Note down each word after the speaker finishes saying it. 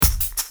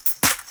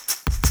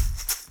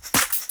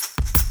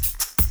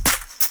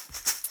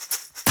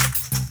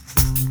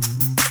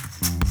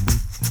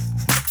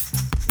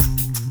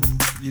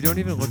don't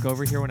even look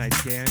over here when I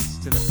dance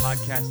to the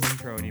podcast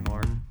intro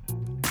anymore.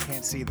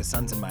 Can't see, the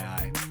sun's in my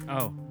eye.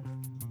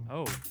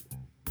 Oh.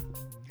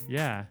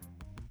 Yeah.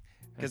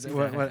 Because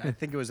I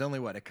think it was only,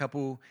 a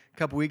couple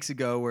weeks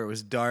ago where it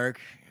was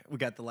dark. We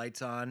got the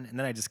lights on, and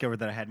then I discovered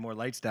that I had more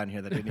lights down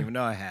here that I didn't even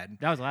know I had.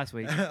 That was last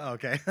week.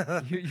 Okay.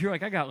 You're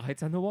like, I got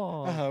lights on the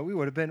wall. We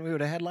would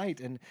have had light,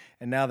 and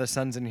now the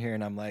sun's in here,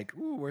 and I'm like,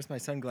 ooh, where's my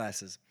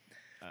sunglasses?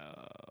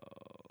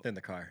 They're in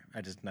the car.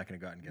 I'm just not gonna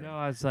go out and get them. No,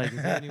 I was like,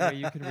 is there any way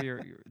you can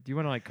do you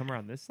want to like come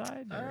around this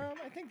side?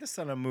 I think the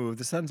sun will move.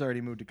 The sun's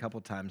already moved a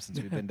couple times since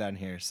we've been down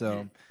here,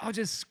 so I'll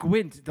just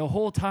squint the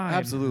whole time.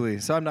 absolutely.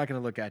 So I'm not gonna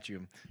look at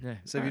you. Yeah.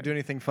 So if you do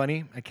anything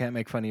funny, I can't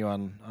make fun of you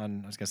on I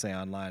was gonna say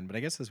online, but I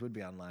guess this would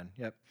be online.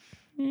 Yep.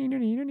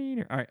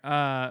 All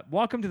right.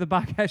 Welcome to the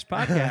Bakash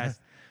podcast.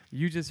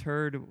 You just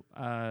heard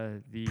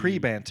the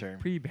Pre-banter.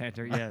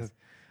 Pre-banter, yes.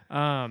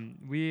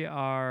 We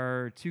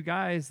are two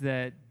guys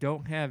that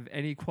don't have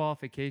any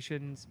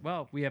qualifications.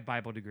 Well, we have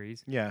Bible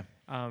degrees. Yeah.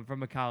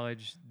 From a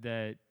college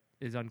that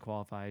is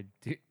unqualified.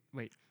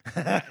 Wait.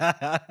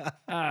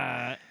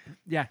 Yeah.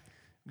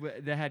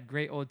 That had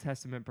great Old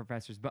Testament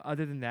professors. But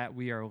other than that,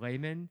 we are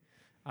laymen.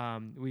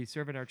 We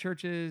serve in our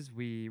churches.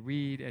 We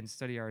read and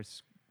study our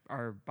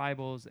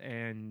Bibles,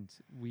 and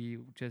we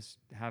just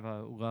have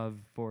a love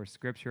for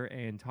Scripture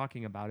and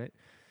talking about it.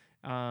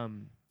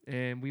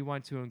 And we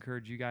want to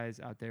encourage you guys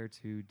out there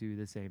to do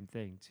the same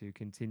thing, to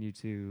continue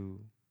to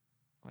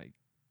like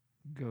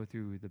go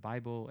through the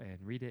Bible and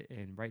read it.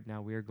 And right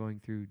now we are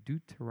going through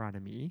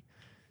Deuteronomy,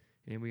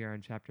 and we are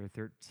in chapter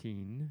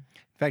 13. In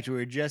fact, we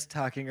were just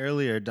talking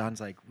earlier.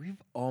 Don's like,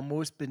 we've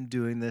almost been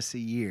doing this a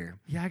year.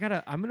 Yeah,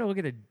 I'm gonna look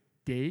at a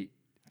date.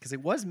 Because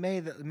it was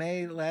May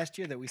last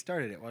year that we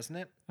started it, wasn't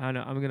it? I don't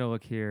know. I'm gonna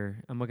look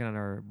here. I'm looking on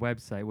our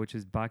website, which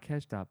is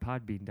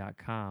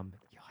bakash.podbean.com.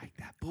 You like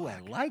that? Ooh, I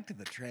liked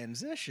the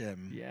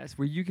transition. Yes,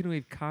 where you can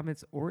leave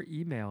comments or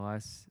email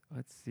us.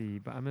 Let's see,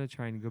 but I'm gonna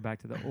try and go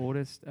back to the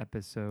oldest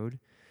episode,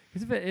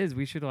 because if it is,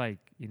 we should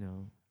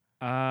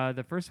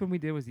the first one we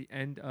did was the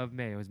end of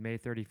May. It was May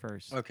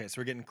 31st. Okay,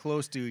 so we're getting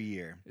close to a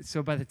year.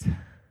 So by the time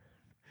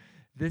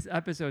this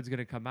episode's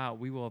gonna come out,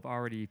 we will have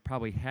already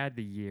probably had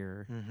the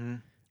year. Mm-hmm.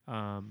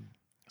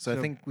 So I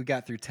think we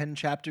got through 10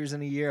 chapters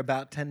in a year.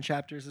 About 10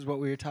 chapters is what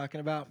we were talking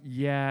about.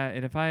 Yeah,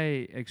 and if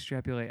I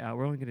extrapolate out,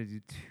 we're only going to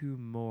do 2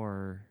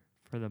 more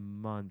for the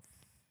month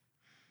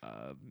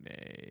of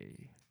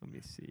May. Let me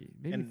see.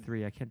 Maybe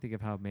 3. I can't think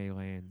of how May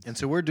lands. And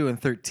so we're doing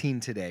 13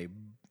 today.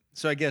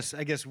 So I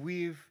guess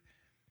we've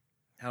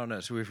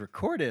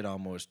recorded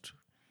almost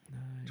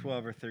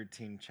 12 or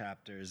 13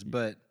 chapters,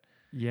 but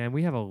yeah, and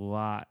we have a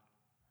lot.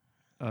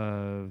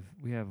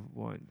 We have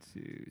 1,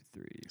 2,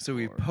 3. So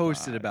we 4,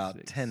 posted 5, about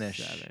 6,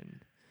 10-ish,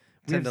 7.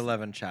 10 to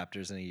 11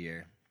 chapters in a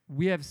year.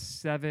 We have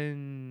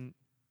 7/8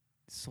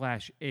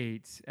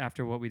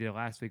 after what we did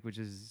last week, which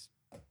is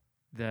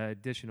the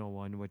additional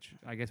one, which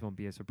I guess won't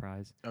be a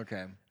surprise.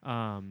 Okay.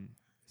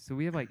 So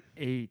we have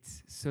 8.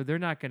 So they're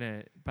not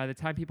gonna. By the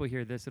time people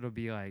hear this, it'll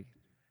be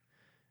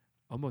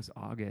almost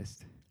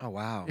August. Oh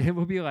wow. It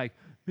will be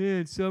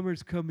man,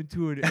 summer's coming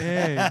to an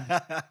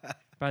end.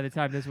 By the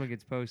time this one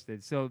gets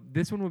posted. So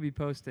this one will be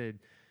posted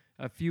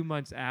a few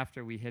months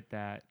after we hit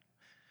that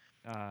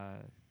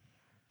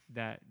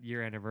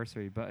year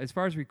anniversary. But as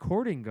far as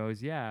recording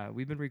goes, yeah,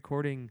 we've been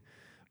recording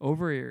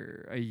over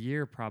a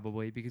year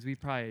probably, because we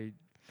probably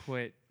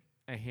put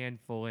a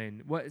handful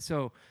in.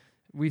 So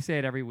we say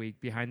it every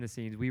week, behind the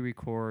scenes, we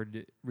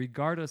record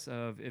regardless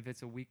of if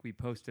it's a week we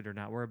posted or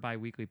not. We're a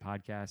bi-weekly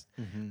podcast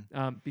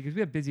because we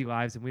have busy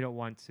lives and we don't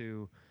want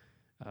to,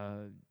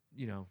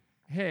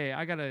 hey,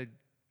 I got to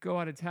go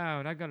out of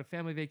town. I've got a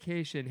family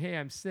vacation. Hey,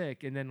 I'm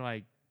sick. And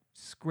then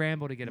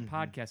scramble to get a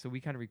podcast. So we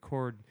kind of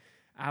record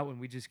out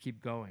and we just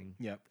keep going.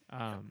 Yep.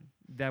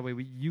 That way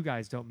you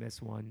guys don't miss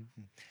one.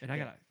 And I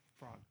got a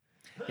frog.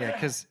 Yeah,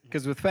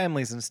 because with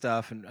families and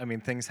stuff, and I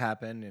mean, things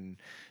happen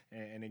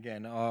and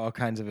again, all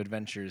kinds of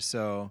adventures.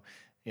 So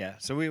yeah,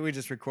 so we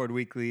just record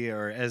weekly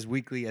or as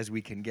weekly as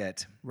we can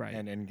get. Right.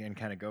 And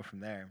kind of go from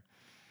there.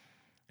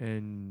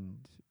 And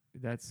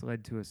that's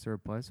led to a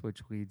surplus,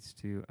 which leads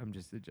to, I'm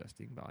just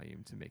adjusting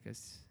volume to make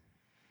us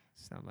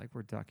sound like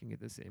we're talking at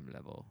the same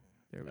level.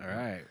 There we go. All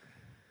right.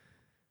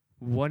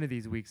 One of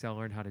these weeks I'll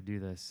learn how to do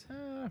this.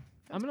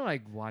 I'm going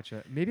to watch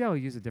it. Maybe I'll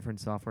use a different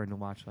software and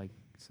watch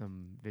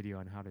some video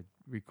on how to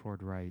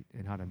record right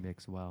and how to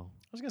mix well.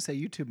 I was going to say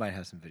YouTube might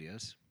have some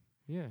videos.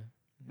 Yeah.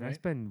 I Right?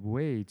 spend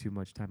way too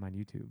much time on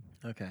YouTube.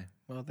 Okay.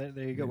 Well, there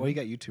you go. Yeah. Well, you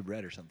got YouTube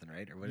Red or something,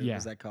 right? Or what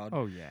is that called?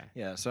 Oh, yeah.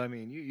 Yeah, so I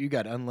mean, you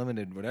got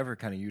unlimited whatever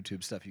kind of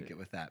YouTube stuff you get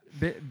with that.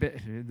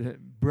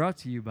 Brought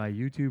to you by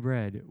YouTube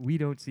Red. We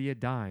don't see a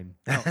dime.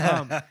 No,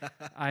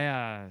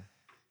 I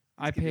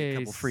Give you pay a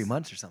couple free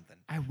months or something.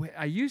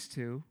 I used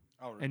to,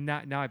 Oh, and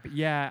now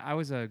I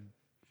was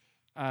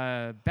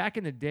back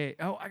in the day.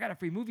 Oh, I got a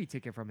free movie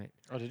ticket from it.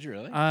 Oh, did you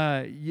really?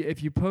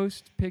 If you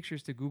post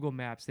pictures to Google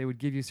Maps, they would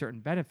give you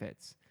certain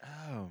benefits.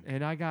 Oh.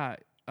 And I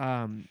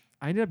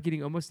ended up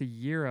getting almost a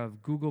year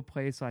of Google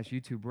Play /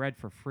 YouTube Red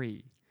for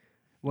free.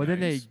 Well, then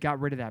they Nice.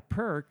 got rid of that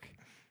perk,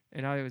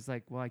 And I was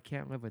like, well, I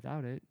can't live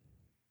without it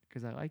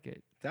because I like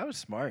it. That was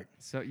smart.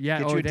 So yeah,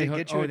 Get you, they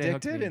get you they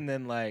hooked addicted, me. and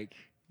then like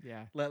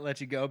Yeah.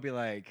 let you go. Be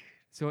like,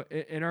 So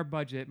in our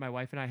budget, my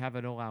wife and I have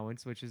an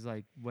allowance, which is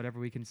like whatever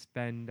we can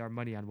spend our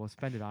money on, we'll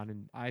spend it on.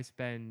 And I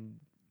spend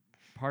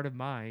part of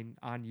mine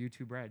on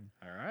YouTube Red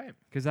all right.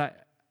 because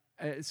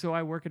so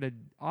I work at an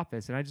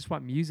office and I just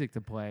want music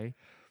to play,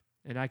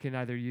 and I can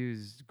either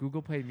use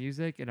Google Play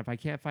Music, and if I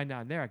can't find it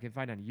on there, I can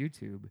find it on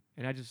YouTube,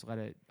 and I just let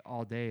it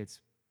all day. It's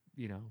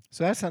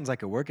So that sounds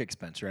like a work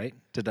expense, right?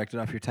 Deducted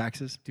off your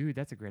taxes. dude,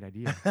 that's a great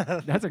idea.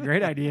 That's a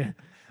great idea.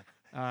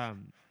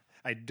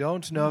 I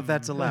don't know if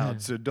that's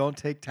allowed, so don't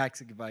take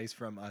tax advice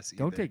from us.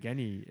 Don't either. take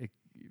any.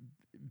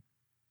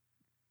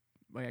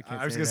 I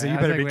can't I was say gonna that. say you I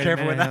was better like, be wait a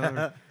careful with minute,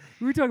 that.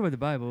 We were talking about the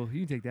Bible.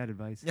 You can take that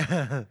advice.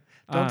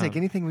 Don't take Um,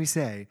 anything we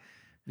say.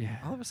 Yeah.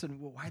 All of a sudden,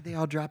 why'd they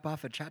all drop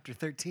off at chapter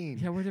 13?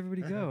 Yeah. Where'd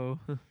everybody go?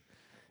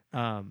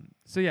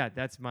 So yeah,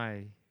 that's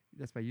my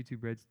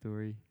YouTube Red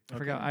story. I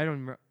forgot. Okay. I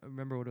don't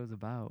remember what it was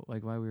about.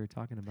 Like why we were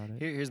talking about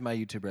it. Here's my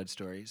YouTube Red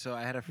story. So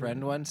I had a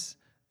friend Yeah. once.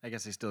 I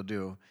guess I still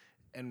do.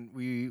 And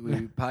we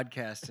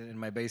podcast in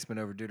my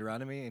basement over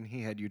Deuteronomy, and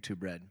he had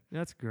YouTube Red.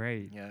 That's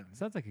great. Yeah.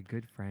 Sounds like a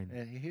good friend.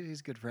 Yeah, he's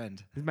a good friend.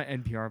 This is my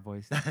NPR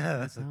voice.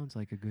 That sounds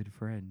like a good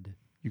friend.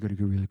 You got to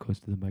go really close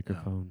to the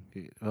microphone.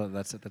 Well,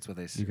 that's what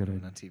they say gotta-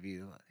 on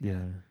TV. Yeah.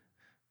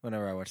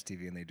 Whenever I watch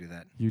TV and they do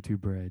that.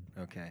 YouTube Red.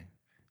 Okay.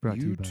 Brought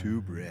to you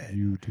YouTube by Red.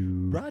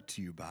 YouTube. Brought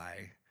to you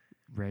by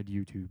Red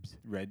YouTubes.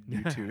 Red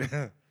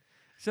YouTube.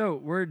 So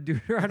we're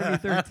Deuteronomy I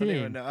don't 13.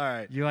 even know. All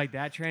right. You like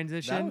that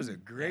transition? That was a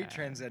great Yeah.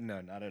 transition.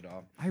 No, not at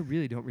all. I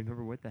really don't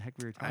remember what the heck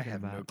we were I talking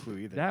have about. no clue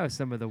either. That was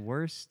some of the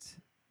worst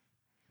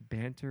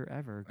banter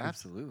ever. 'cause-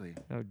 Absolutely.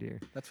 Oh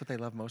dear. That's what they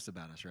love most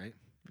about us, right?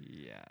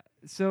 Yeah.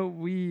 So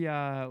we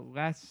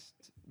last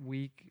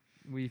week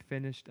we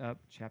finished up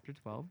chapter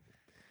 12,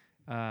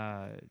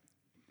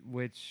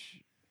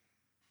 which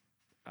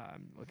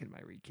I'm looking at my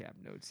recap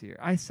notes here.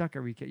 I suck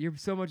at recap. You're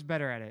so much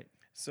better at it.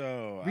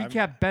 So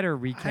Better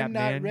recap, I'm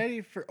not man.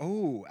 ready for.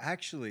 Oh,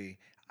 actually,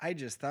 I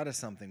just thought of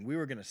something. We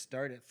were going to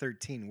start at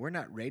 13. We're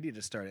not ready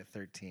to start at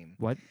 13.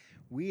 What?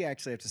 We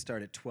actually have to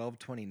start at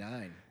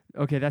 12:29.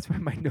 Okay, that's why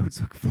my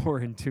notes look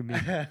foreign to me.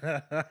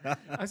 I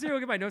was here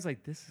looking at my notes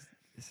like this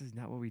is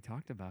not what we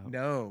talked about.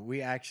 No,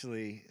 we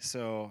actually.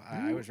 So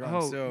I was wrong.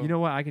 Oh, so you know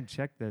what? I can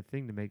check the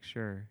thing to make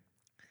sure.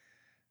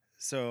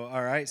 So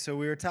all right. So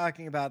we were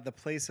talking about the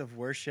place of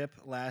worship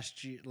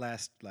last year.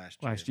 Last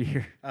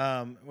year.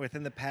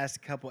 Within the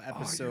past couple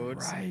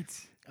episodes. Oh, you're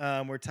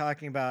right. We're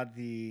talking about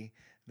the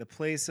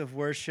place of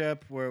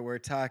worship, where we're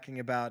talking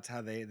about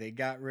how they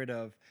got rid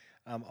of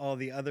all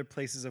the other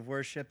places of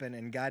worship,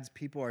 and God's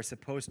people are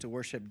supposed to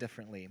worship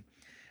differently.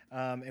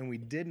 And we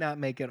did not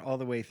make it all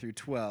the way through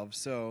 12.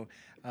 So,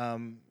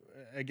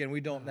 again, we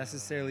don't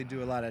necessarily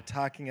do a lot of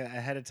talking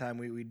ahead of time.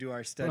 We do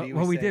our study.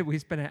 Well, we say- did. We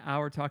spent an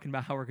hour talking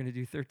about how we're going to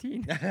do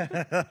 13.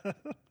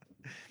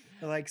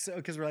 Like, so,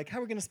 because we're like, how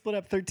are we going to split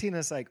up 13? And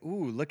it's like,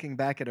 ooh, looking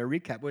back at our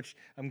recap, which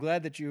I'm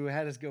glad that you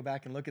had us go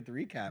back and look at the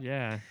recap.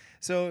 Yeah.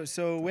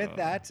 So with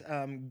that,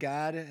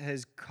 God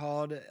has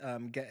called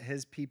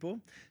his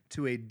people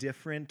to a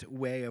different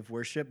way of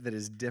worship that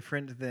is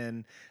different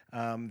than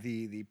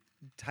the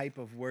type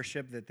of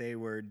worship that they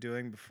were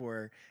doing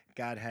before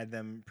God had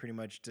them pretty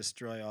much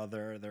destroy all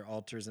their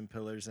altars and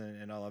pillars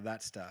and all of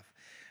that stuff.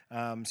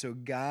 So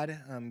God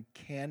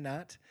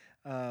cannot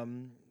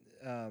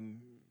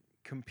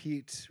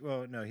compete.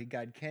 Well, no,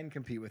 God can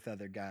compete with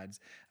other gods,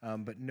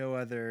 but no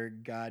other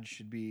god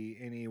should be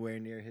anywhere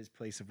near his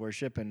place of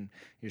worship, and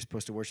you're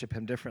supposed to worship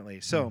him differently.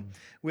 So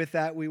with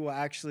that, we will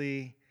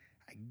actually,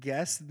 I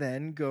guess,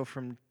 then go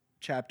from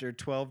chapter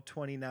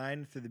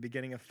 12:29 through the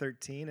beginning of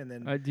 13, and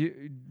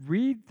then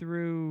Read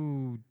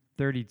through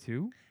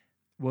 32.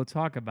 We'll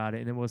talk about it,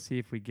 and then we'll see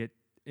if we get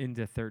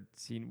into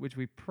 13, which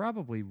we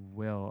probably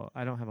will.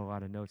 I don't have a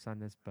lot of notes on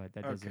this, but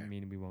that doesn't Okay.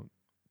 mean we won't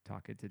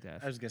talk it to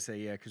death. I was going to say,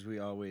 yeah, because we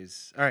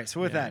always... All right,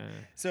 so with that, Yeah.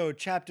 so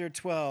chapter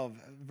 12,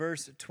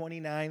 verse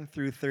 29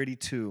 through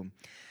 32.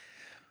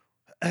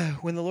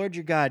 When the Lord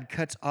your God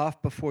cuts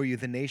off before you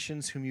the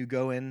nations whom you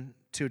go in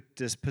to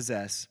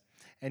dispossess,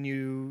 and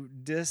you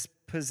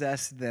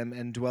dispossess them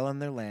and dwell in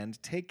their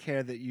land, take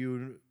care that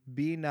you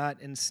be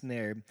not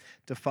ensnared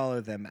to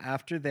follow them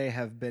after they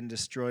have been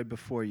destroyed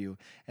before you,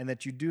 and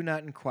that you do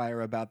not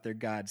inquire about their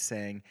gods,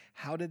 saying,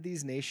 how did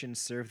these nations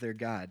serve their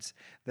gods,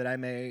 that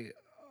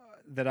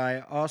I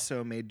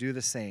also may do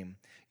the same.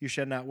 You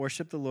shall not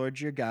worship the Lord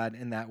your God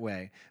in that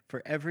way.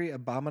 For every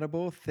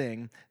abominable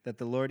thing that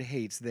the Lord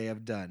hates they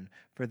have done,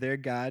 for their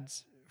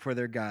gods,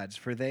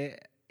 for they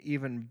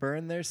even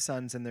burn their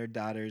sons and their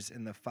daughters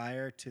in the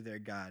fire to their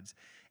gods.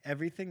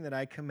 Everything that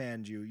I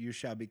command you, you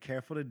shall be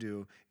careful to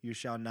do. You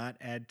shall not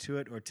add to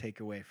it or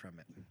take away from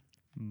it.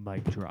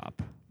 Mic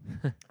drop.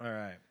 All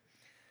right.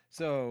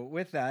 So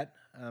with that,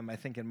 I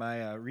think in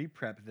my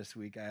re-prep this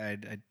week, I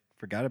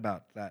forgot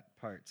about that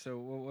part. So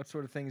what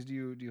sort of things do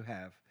you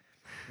have?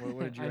 What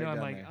did you I write know.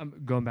 down there? I'm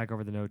going back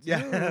over the notes.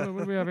 Yeah.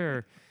 What do we have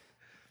here?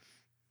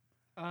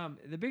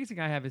 The biggest thing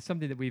I have is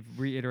something that we've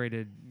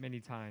reiterated many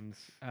times.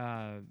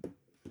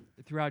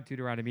 throughout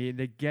Deuteronomy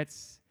that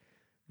gets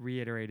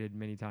reiterated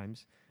many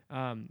times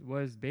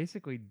was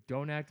basically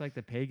don't act like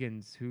the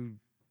pagans who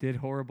did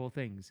horrible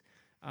things.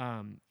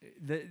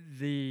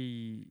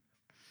 The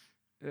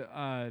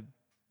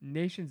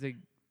nations that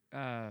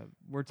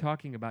we're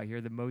talking about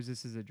here that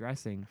Moses is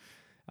addressing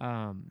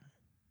um,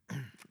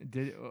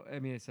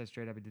 it says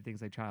straight up it did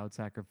things like child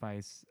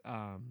sacrifice,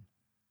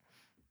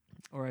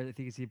 or I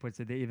think as he puts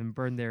it, they even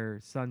burned their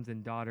sons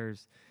and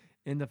daughters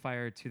in the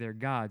fire to their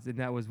gods, and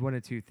that was one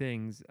of two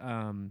things.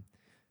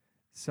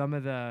 Some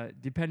of the,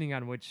 depending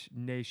on which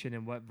nation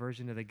and what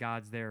version of the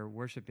gods they're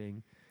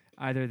worshiping,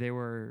 either they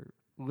were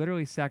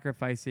literally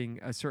sacrificing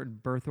a certain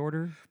birth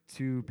order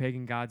to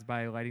pagan gods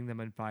by lighting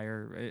them on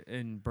fire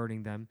and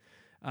burning them.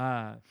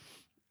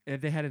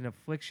 If they had an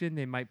affliction,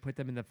 they might put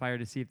them in the fire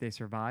to see if they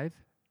survive,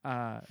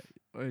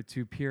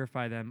 to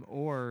purify them,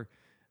 or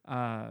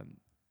and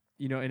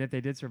if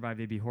they did survive,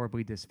 they'd be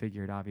horribly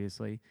disfigured,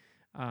 obviously.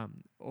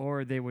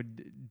 Or they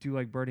would do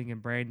like burning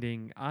and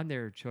branding on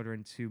their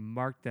children to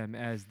mark them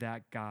as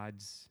that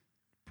god's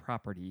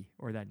property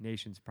or that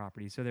nation's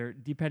property. So they're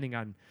depending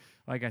on,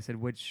 like I said,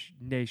 which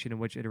nation and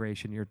which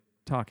iteration you're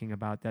talking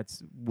about.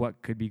 That's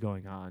what could be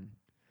going on.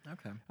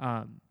 Okay.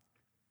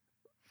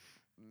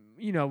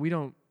 We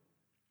don't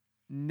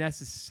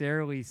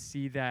necessarily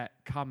see that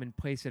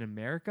commonplace in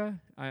America.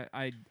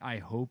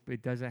 I hope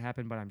it doesn't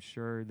happen, but I'm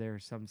sure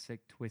there's some sick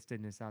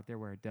twistedness out there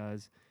where it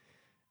does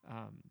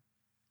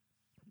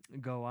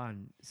go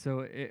on.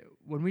 So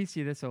when we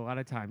see this, a lot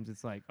of times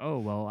it's like, oh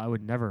well, I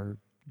would never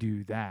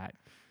do that.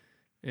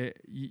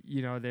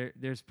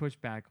 There's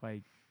pushback,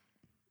 like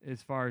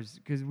as far as,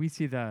 because we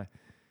see the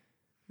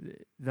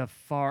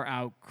far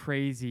out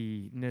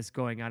craziness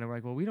going on, and we're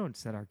like, well, we don't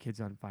set our kids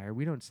on fire,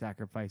 we don't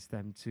sacrifice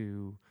them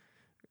to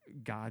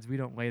gods, we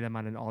don't lay them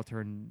on an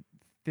altar and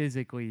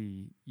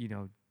physically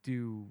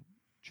do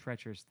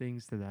treacherous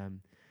things to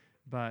them,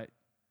 but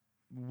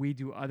we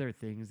do other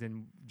things,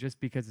 and just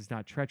because it's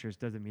not treacherous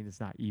doesn't mean it's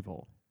not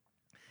evil.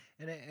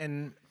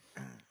 And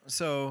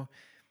so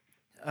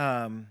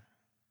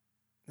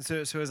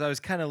as I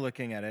was kind of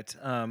looking at it,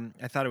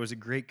 I thought it was a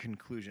great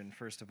conclusion,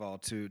 first of all,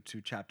 to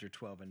chapter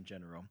 12 in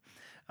general,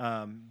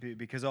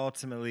 because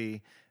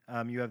ultimately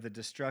you have the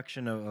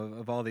destruction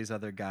of all these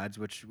other gods,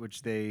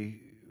 which they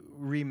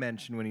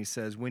re-mention when he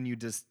says, when you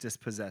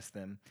dispossess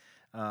them,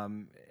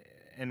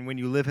 and when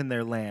you live in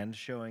their land,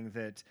 showing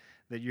that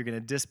you're going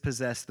to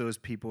dispossess those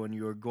people and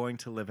you are going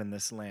to live in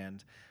this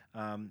land.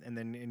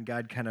 And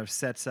God kind of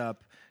sets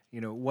up,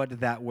 what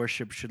that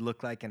worship should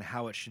look like and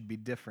how it should be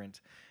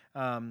different.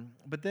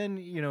 But then,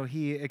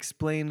 he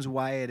explains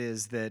why it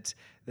is that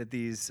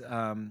these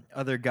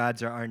other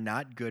gods are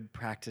not good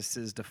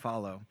practices to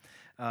follow.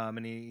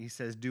 And he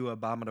says, do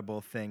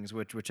abominable things,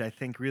 which I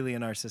think really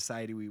in our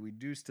society we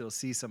do still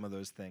see some of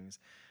those things.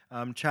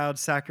 Child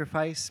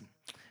sacrifice,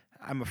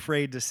 I'm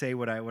afraid to say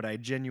what I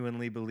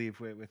genuinely believe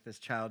with this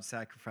child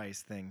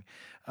sacrifice thing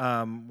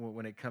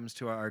when it comes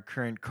to our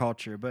current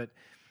culture. But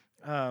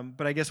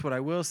I guess what I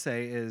will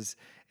say is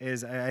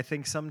I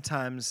think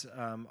sometimes,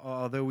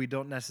 although we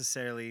don't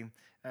necessarily,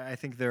 I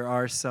think there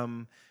are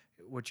some,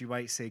 what you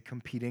might say,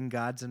 competing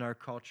gods in our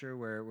culture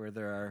where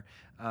there are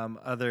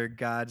other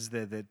gods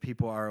that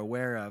people are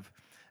aware of.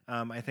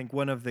 I think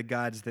one of the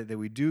gods that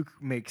we do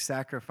make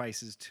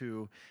sacrifices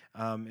to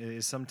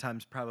is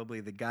sometimes probably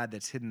the God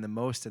that's hidden the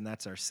most, and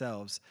that's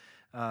ourselves.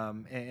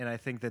 And I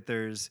think that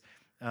there's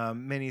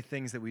many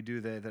things that we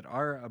do that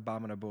are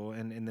abominable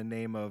in the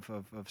name of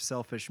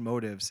selfish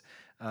motives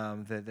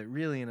that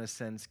really, in a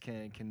sense,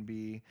 can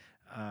be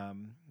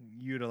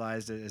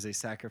utilized as a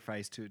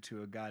sacrifice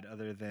to a God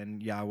other than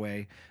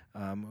Yahweh,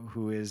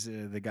 who is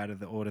the God of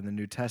the Old and the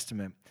New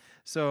Testament.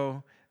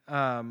 So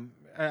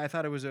I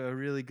thought it was a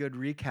really good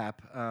recap,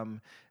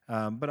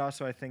 but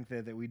also I think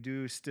that we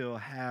do still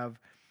have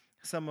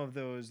some of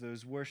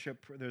those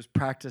worship, those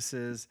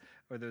practices,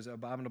 or those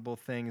abominable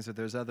things, or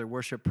those other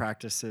worship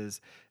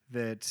practices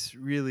that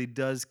really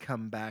does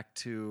come back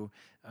to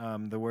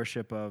the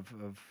worship of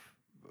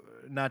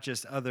not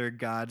just other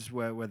gods,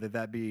 whether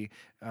that be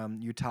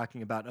you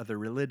talking about other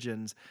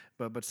religions,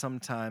 but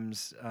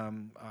sometimes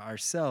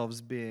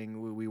ourselves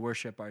being, we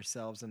worship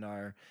ourselves and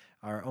our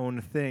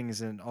own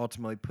things, and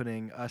ultimately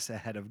putting us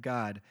ahead of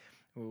God,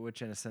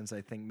 which in a sense I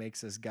think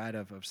makes us God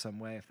of some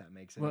way, if that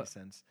makes any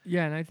sense.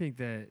 Yeah, and I think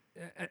that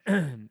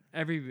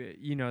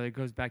it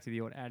goes back to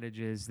the old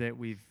adages that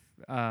we've,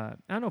 I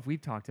don't know if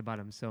we've talked about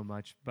them so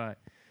much, but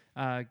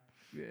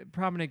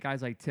prominent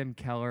guys like Tim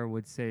Keller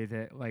would say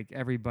that like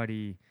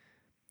everybody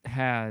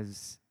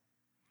has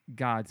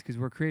gods because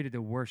we're created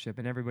to worship,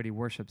 and everybody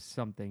worships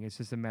something. It's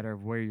just a matter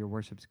of where your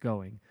worship's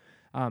going.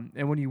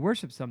 And when you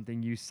worship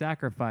something, you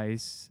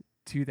sacrifice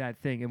to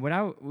that thing. And what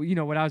I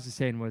was just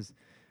saying was,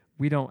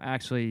 we don't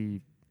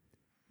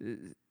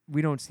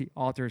see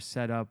altars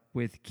set up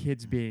with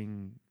kids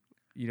being,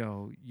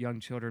 young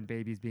children,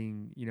 babies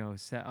being,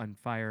 set on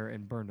fire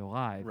and burned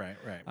alive. Right.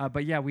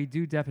 But yeah, we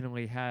do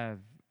definitely have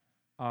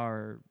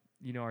our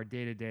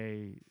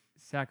day-to-day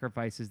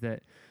sacrifices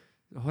that.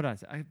 Hold on,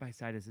 my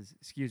side is.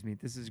 Excuse me,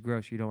 this is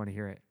gross. You don't want to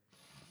hear it.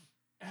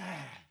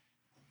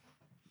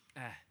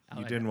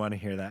 You didn't want to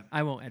hear that.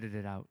 I won't edit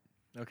it out.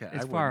 Okay,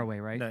 It's I far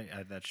wouldn't. away, right?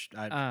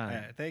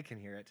 No, they can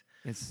hear it.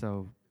 It's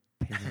so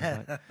pain in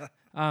the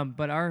butt.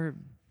 But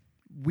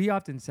we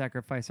often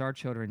sacrifice our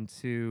children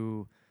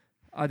to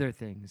other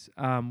things.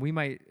 We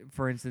might,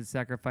 for instance,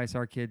 sacrifice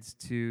our kids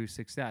to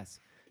success.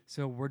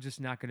 So we're just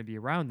not going to be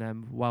around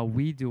them while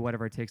we do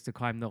whatever it takes to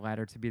climb the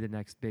ladder to be the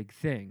next big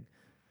thing.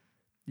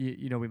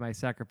 You know, we might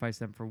sacrifice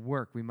them for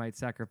work. We might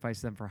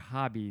sacrifice them for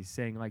hobbies,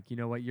 saying like, you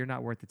know what, you're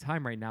not worth the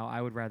time right now.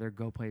 I would rather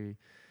go play,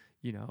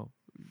 you know,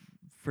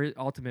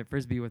 ultimate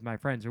frisbee with my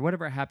friends or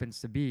whatever it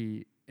happens to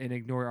be, and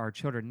ignore our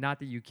children. Not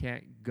that you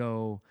can't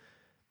go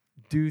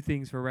do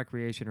things for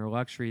recreation or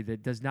luxury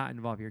that does not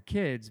involve your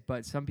kids,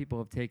 but some people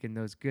have taken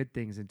those good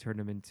things and turned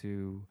them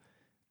into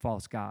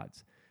false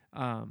gods.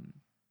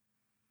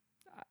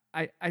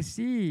 I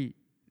see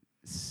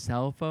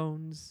cell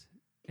phones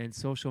and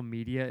social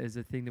media is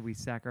a thing that we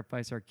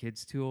sacrifice our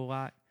kids to a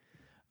lot.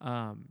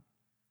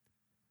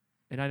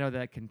 And I know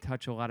that can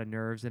touch a lot of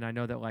nerves. And I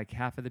know that like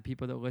half of the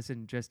people that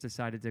listen just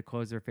decided to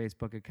close their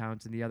Facebook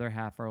accounts, and the other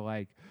half are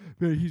like,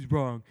 man, he's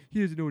wrong.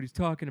 He doesn't know what he's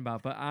talking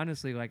about. But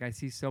honestly, like I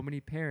see so many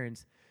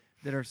parents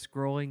that are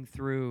scrolling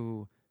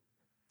through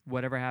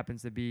whatever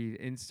happens to be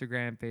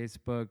Instagram,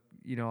 Facebook,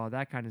 you know, all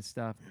that kind of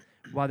stuff,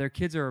 while their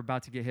kids are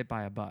about to get hit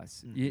by a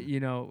bus. Mhm. You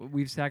know,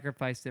 we've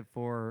sacrificed it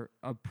for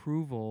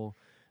approval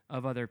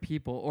of other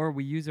people, or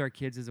we use our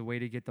kids as a way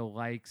to get the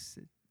likes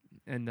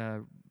and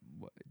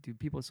do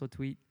people still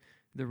tweet?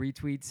 The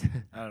retweets.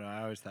 I don't know.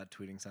 I always thought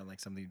tweeting sounded like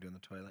something you do in the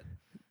toilet.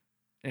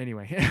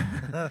 Anyway,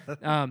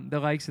 the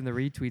likes and the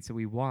retweets that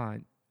we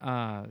want.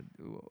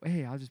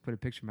 Hey, I'll just put a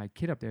picture of my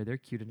kid up there. They're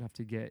cute enough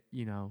to get,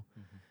 you know,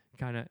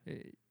 kind of,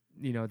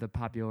 you know, the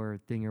popular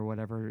thing or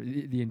whatever. Do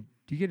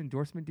you get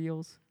endorsement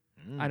deals?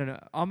 I don't know.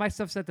 All my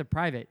stuff's set to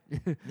private,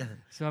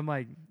 so I'm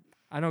like,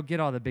 I don't get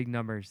all the big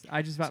numbers.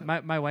 I just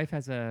my wife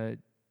has a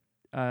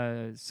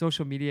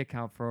social media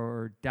account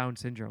for Down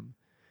syndrome.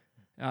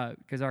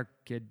 Because our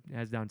kid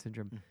has Down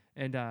syndrome,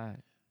 and I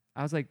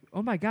was like,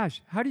 "Oh my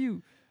gosh, how do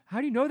you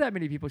know that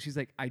many people?" She's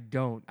like, "I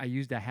don't. I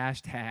used a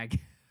hashtag."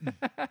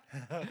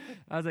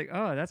 I was like,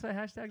 "Oh, that's what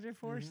hashtags are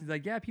for?" She's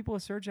like, "Yeah, people will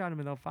search on them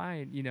and they'll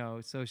find, you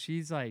know." So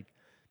she's like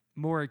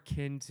more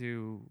akin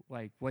to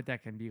like what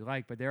that can be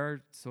like. But there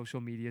are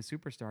social media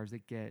superstars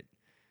that get,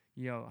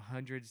 you know,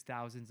 hundreds,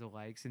 thousands of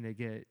likes, and they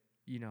get,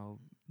 you know,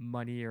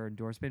 money or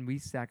endorsement. We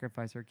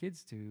sacrifice our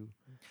kids to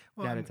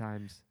that at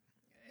times.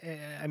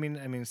 I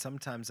mean,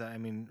 sometimes,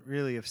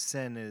 really, if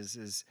sin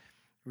is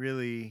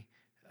really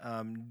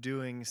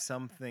doing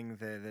something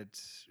that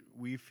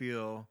we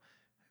feel,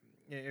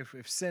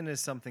 if sin is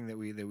something that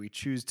we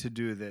choose to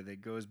do that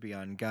goes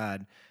beyond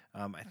God,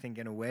 I think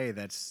in a way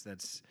that's.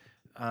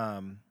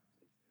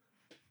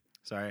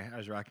 Sorry, I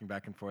was rocking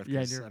back and forth. Yeah,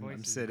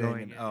 I'm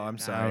sitting. I'm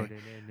sorry.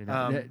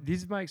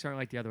 These mics aren't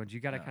like the other ones. You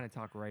got to kind of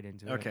talk right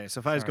into it. Okay,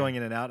 so if I was going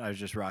in and out, I was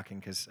just rocking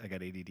because I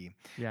got ADD.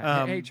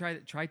 Yeah. Hey,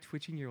 try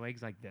twitching your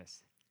legs like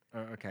this.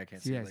 Okay, I can't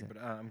see it,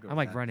 but I'm good. I'm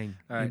like running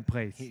in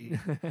place.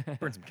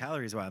 Burn some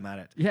calories while I'm at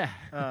it. Yeah.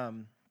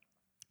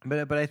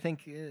 But I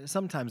think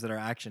sometimes that our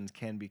actions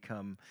can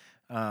become,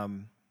 I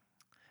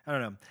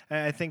don't know.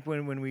 I think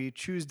when we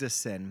choose to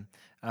sin,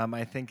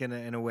 I think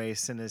in a way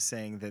sin is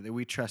saying that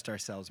we trust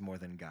ourselves more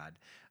than God,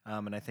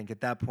 and I think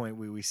at that point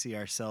we see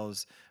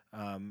ourselves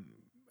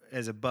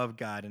as above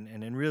God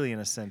and really in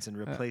a sense in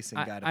replacing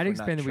God. I'd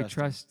expand that we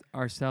trust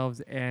ourselves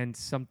and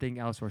something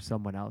else or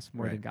someone else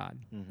more than God.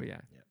 Mm-hmm. But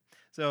yeah.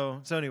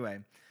 So anyway,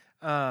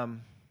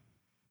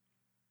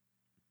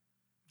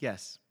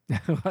 yes.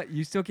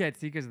 You still can't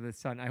see because of the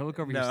sun. I look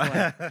over your No.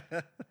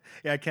 sled.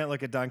 Yeah, I can't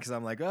look at Don because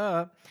I'm like,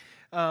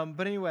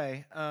 But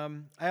anyway,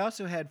 I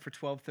also had for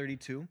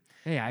 1232.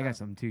 Hey, I got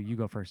something too. You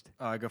go first.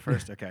 Oh, I go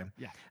first? Okay.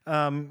 Yeah.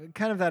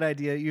 Kind of that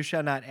idea, you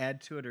shall not add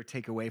to it or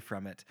take away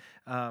from it.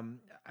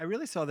 I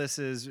really saw this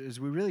as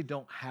we really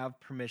don't have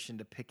permission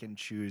to pick and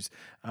choose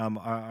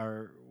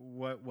how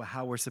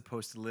we're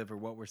supposed to live or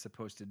what we're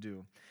supposed to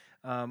do.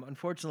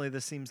 Unfortunately,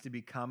 this seems to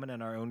be common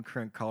in our own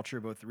current culture,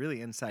 both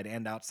really inside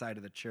and outside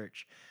of the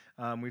church.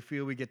 We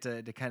feel we get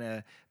to kind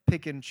of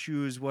pick and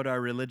choose what our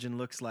religion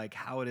looks like,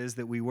 how it is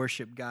that we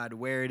worship God,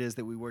 where it is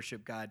that we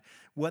worship God,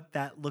 what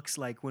that looks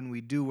like when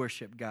we do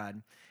worship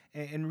God.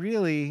 And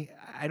really,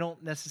 I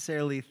don't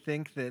necessarily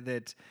think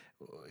that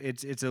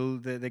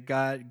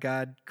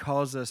God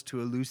calls us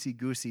to a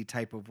loosey-goosey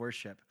type of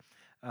worship.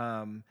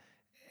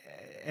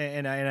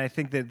 And I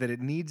think that it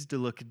needs to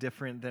look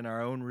different than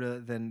our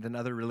own than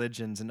other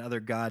religions and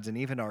other gods and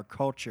even our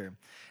culture.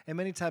 And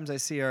many times I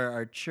see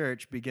our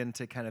church begin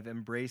to kind of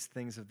embrace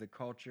things of the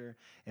culture,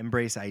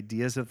 embrace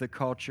ideas of the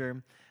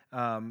culture.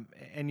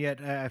 And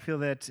yet I feel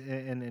that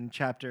in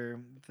chapter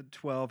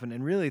 12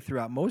 and really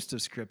throughout most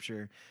of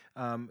Scripture,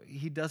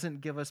 he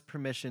doesn't give us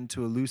permission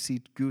to a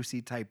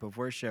loosey-goosey type of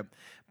worship,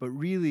 but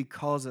really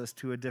calls us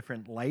to a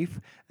different life,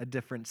 a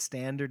different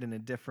standard, and a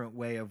different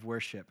way of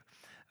worship.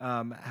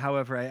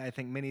 However, I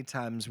think many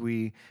times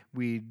we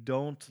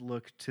don't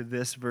look to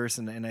this verse,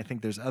 and I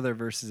think there's other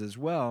verses as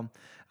well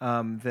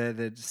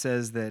that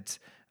says that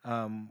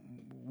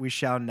we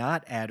shall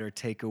not add or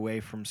take away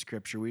from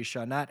Scripture. We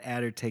shall not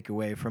add or take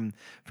away from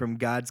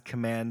God's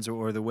commands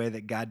or the way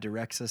that God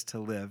directs us to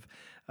live.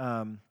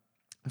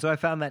 So I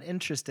found that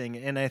interesting,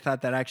 and I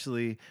thought that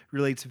actually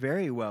relates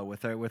very well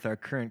with our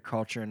current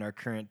culture and our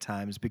current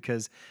times,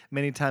 because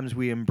many times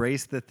we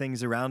embrace the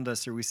things around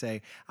us, or we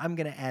say, I'm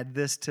going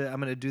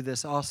to do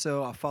this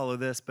also, I'll follow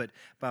this, but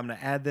I'm going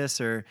to add this,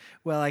 or,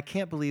 well, I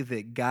can't believe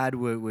that God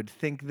would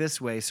think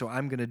this way, so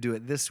I'm going to do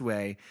it this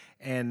way,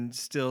 and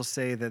still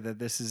say that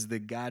this is the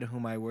God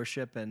whom I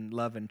worship and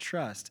love and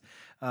trust.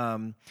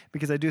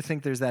 Because I do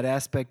think there's that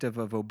aspect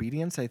of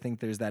obedience. I think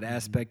there's that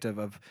aspect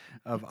of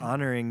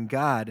honoring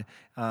God,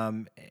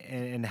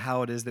 and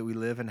how it is that we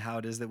live and how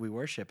it is that we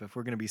worship. If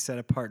we're going to be set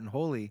apart and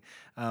holy,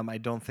 I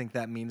don't think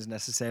that means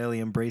necessarily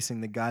embracing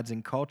the gods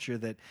and culture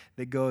that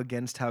go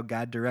against how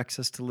God directs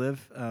us to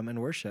live and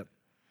worship.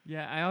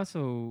 Yeah, I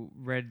also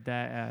read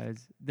that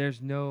as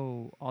there's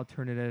no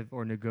alternative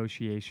or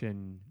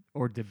negotiation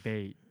or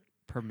debate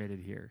permitted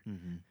here.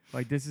 Mm-hmm.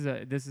 Like this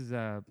is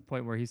a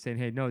point where he's saying,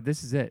 "Hey, no,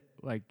 this is it.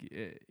 Like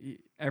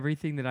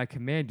everything that I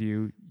command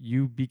you,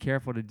 you be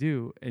careful to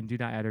do and do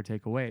not add or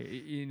take away."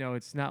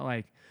 It's not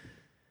like,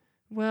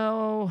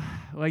 well,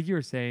 like you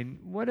were saying,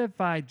 what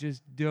if I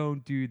just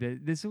don't do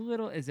this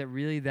little? Is it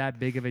really that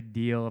big of a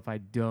deal if I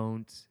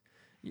don't?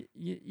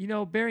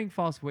 Bearing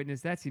false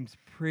witness, that seems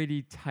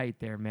pretty tight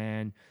there,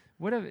 man.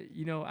 What if,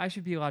 I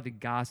should be allowed to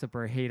gossip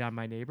or hate on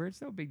my neighbor?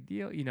 It's no big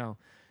deal,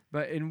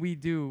 But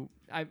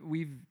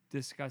we've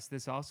discussed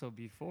this also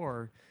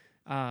before,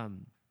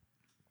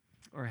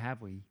 or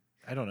have we?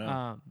 I don't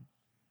know.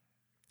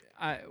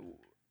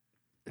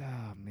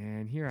 Oh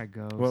man, here I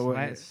go,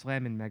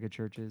 slamming mega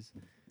churches.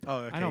 Oh,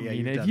 okay. I don't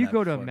mean it. If you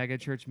go to a mega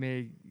church,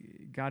 may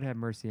God have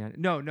mercy on it.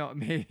 No,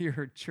 may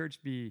your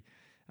church be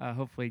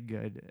hopefully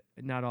good.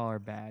 Not all are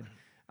bad.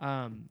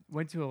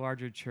 Went to a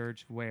larger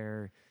church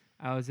where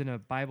I was in a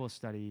Bible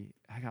study.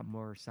 I got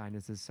more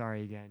sinuses.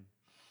 Sorry again.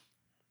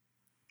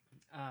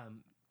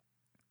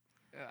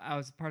 I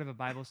was part of a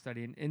Bible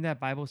study, and in that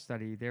Bible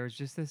study, there was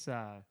just this.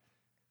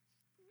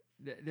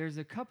 There's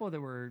a couple that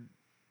were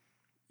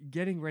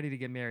getting ready to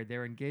get married. They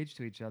were engaged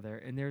to each other,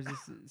 and there's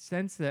this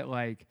sense that,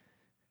 like,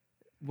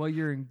 well,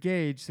 you're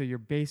engaged, so you're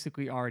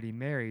basically already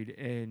married.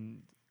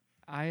 And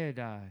I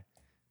had.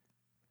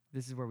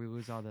 This is where we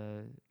lose all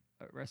the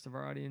rest of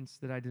our audience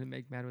that I didn't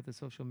make mad with the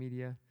social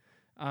media.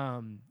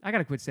 I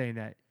gotta quit saying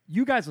that.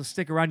 You guys will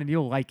stick around and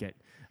you'll like it.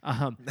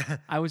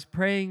 I was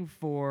praying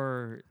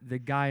for the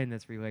guy in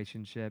this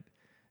relationship,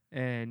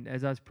 and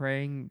as I was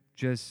praying,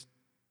 just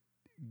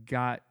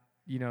got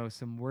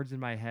some words in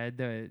my head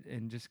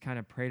and just kind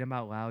of prayed them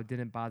out loud.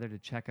 Didn't bother to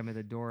check him at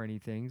the door or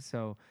anything.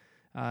 So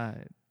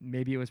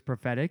maybe it was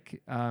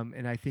prophetic,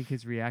 and I think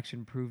his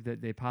reaction proved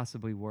that they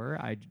possibly were.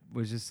 I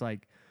was just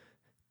like,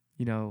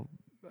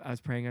 I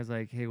was praying. I was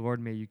like, "Hey, Lord,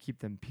 may you keep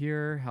them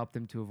pure, help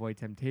them to avoid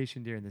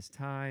temptation during this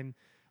time,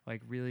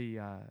 like really,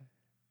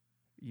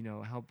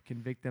 help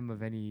convict them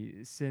of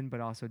any sin,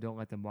 but also don't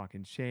let them walk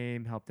in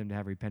shame. Help them to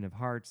have repentant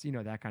hearts,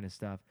 that kind of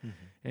stuff."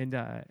 Mm-hmm.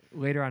 And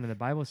later on in the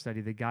Bible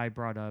study, the guy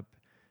brought up,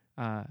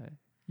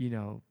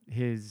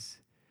 his,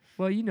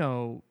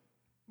 aren't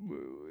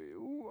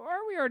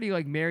we already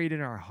like married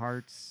in our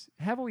hearts?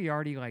 Haven't we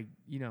already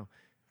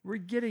we're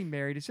getting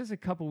married. It's just a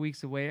couple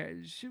weeks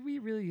away. Should we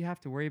really have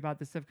to worry about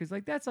this stuff? Because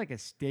that's like a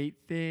state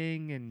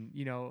thing, and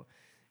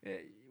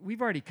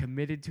we've already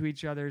committed to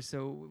each other.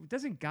 So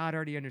doesn't God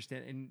already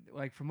understand? And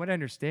like from what I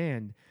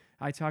understand,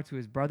 I talked to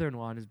his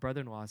brother-in-law, and his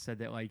brother-in-law said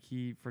that like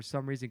he for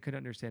some reason couldn't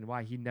understand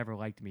why he never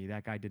liked me.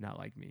 That guy did not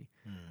like me.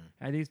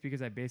 I think it's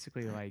because I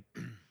basically like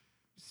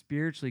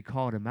spiritually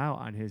called him out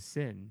on his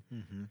sin.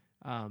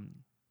 Mm-hmm.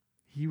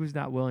 He was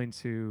not willing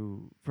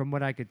to, from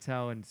what I could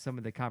tell in some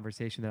of the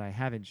conversation that I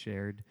haven't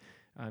shared,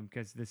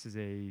 because this is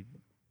a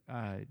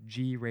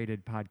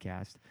G-rated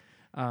podcast.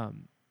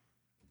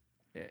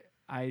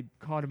 I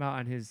called him out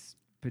on his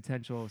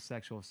potential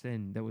sexual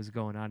sin that was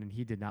going on, and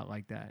he did not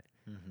like that.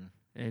 Mm-hmm.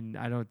 And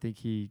I don't think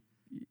he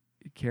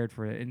cared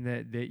for it. And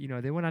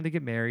they went on to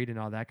get married and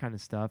all that kind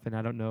of stuff. And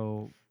I don't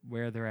know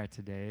where they're at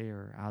today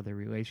or how their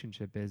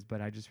relationship is,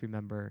 but I just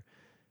remember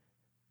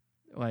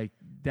like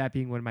that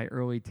being one of my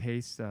early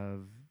tastes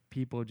of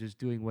people just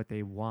doing what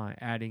they want,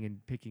 adding and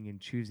picking and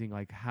choosing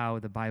like how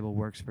the Bible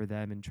works for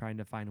them and trying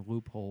to find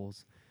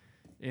loopholes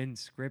in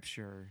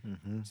Scripture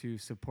to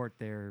support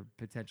their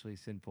potentially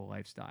sinful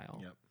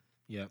lifestyle.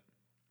 Yep.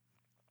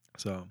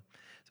 So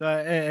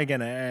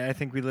again, I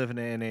think we live in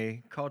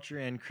a culture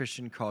and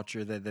Christian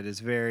culture that is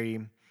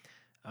very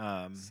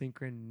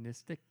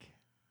synchronistic.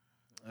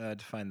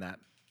 Define that.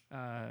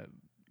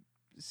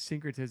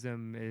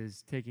 Syncretism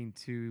is taking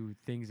two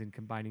things and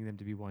combining them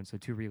to be one. So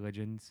two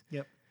religions.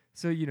 Yep.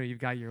 So you've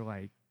got your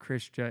like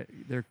Christian.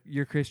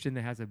 Your Christian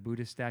that has a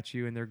Buddhist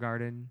statue in their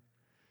garden,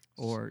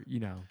 or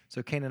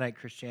So Canaanite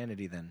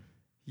Christianity, then.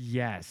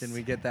 Yes. Didn't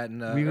we get that in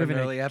we live an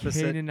in early a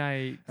episode?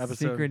 Canaanite,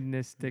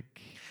 synchronistic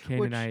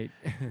Canaanite,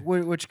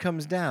 which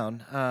comes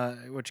down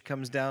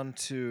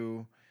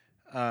to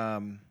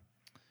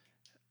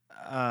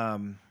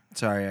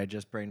Sorry, I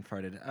just brain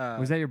farted.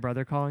 Was that your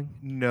brother calling?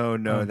 No,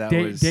 Oh, that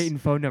was Dayton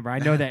phone number. I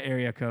know that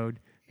area code.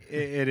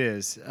 It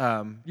is. You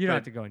don't but-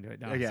 have to go into it.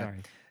 No, yeah. sorry.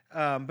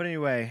 But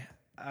anyway,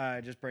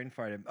 I just brain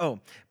farted. Oh,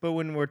 but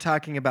when we're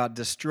talking about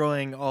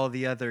destroying all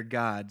the other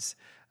gods,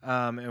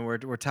 and we're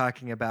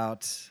talking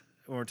about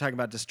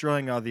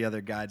destroying all the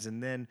other gods,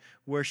 and then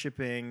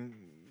worshiping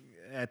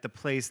at the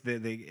place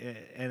that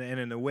and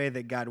in a way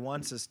that God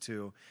wants us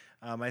to,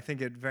 I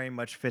think it very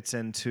much fits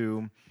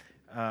into.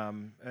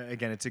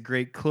 Again, it's a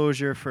great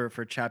closure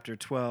for chapter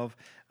 12,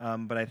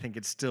 but I think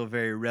it's still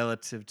very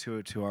relative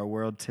to our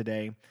world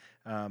today.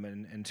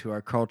 And to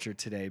our culture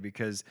today,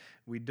 because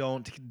we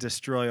don't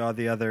destroy all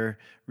the other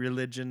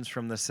religions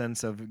from the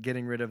sense of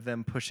getting rid of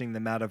them, pushing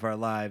them out of our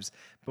lives,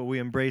 but we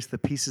embrace the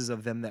pieces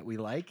of them that we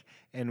like,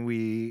 and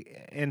we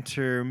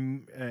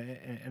intertwine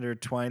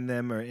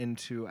them or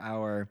into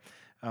our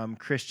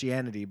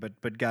Christianity,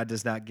 but God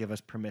does not give us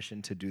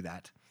permission to do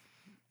that.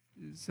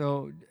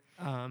 So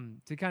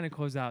to kind of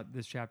close out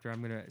this chapter,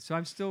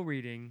 I'm still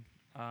reading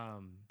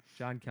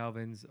John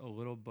Calvin's A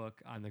Little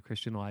Book on the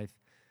Christian Life.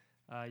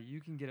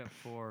 You can get it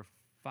for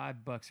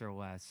 $5 or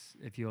less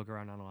if you look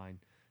around online.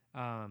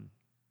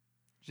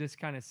 Just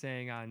kind of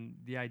saying on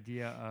the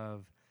idea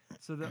of,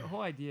 so the whole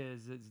idea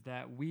is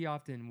that we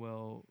often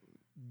will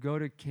go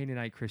to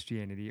Canaanite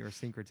Christianity or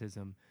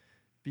syncretism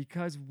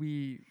because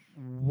we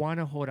want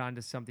to hold on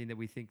to something that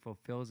we think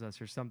fulfills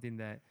us or something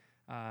that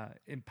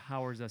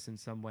empowers us in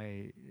some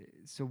way.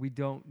 So we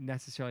don't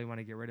necessarily want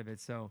to get rid of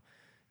it. So,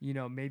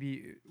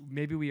 maybe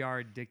we are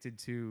addicted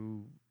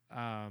to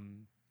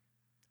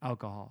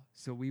alcohol.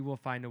 So we will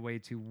find a way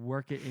to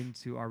work it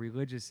into our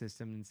religious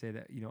system and say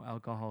that,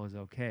 alcohol is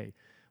okay.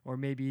 Or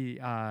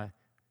maybe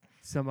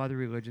some other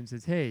religion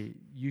says, hey,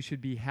 you should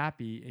be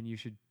happy and you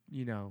should,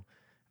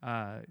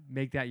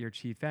 make that your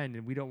chief end.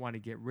 And we don't want to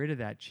get rid of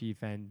that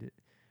chief end,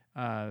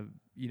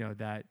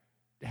 that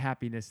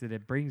happiness that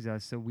it brings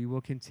us. So we will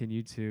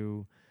continue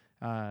to,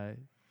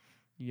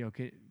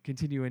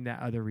 continue in that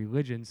other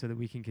religion so that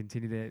we can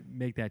continue to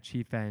make that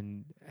chief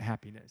end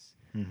happiness.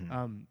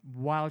 Mm-hmm.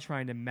 While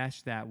trying to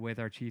mesh that with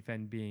our chief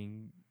end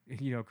being,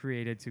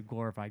 created to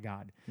glorify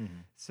God. Mm-hmm.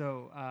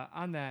 So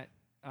on that,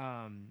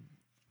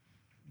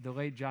 the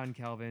late John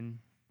Calvin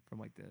from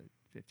like the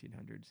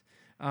 1500s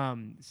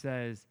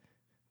says,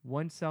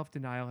 once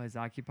self-denial has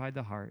occupied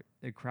the heart,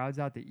 it crowds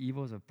out the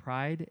evils of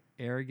pride,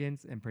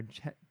 arrogance, and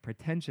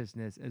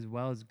pretentiousness, as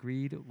well as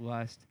greed,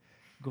 lust,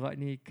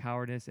 gluttony,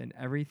 cowardice, and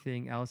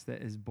everything else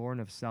that is born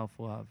of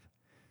self-love.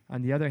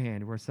 On the other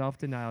hand, where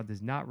self-denial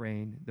does not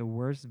reign, the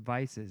worst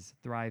vices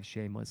thrive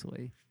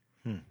shamelessly.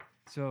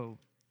 So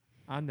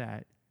on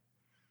that,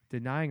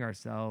 denying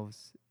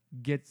ourselves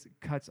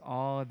cuts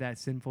all of that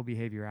sinful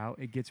behavior out.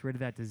 It gets rid of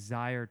that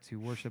desire to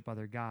worship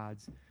other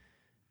gods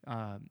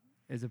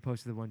as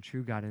opposed to the one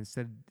true God. And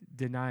instead of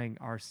denying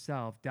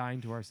ourselves, dying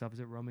to ourselves,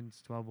 is it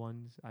Romans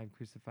 12:1? I'm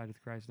crucified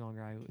with Christ, no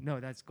longer I. No,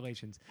 that's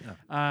Galatians.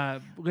 Yeah.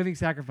 Living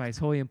sacrifice,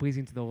 holy and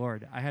pleasing to the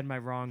Lord. I had my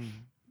wrong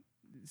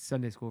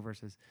Sunday school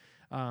verses.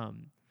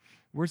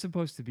 We're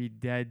supposed to be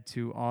dead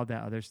to all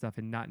that other stuff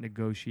and not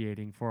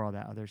negotiating for all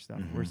that other stuff.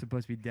 Mm-hmm. We're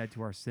supposed to be dead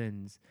to our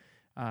sins.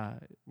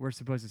 We're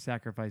supposed to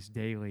sacrifice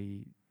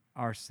daily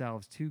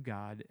ourselves to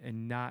God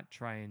and not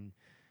try and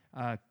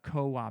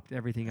co-opt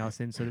everything else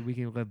in so that we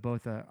can live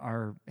both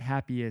our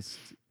happiest,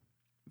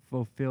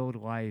 fulfilled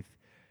life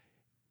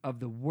of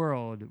the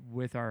world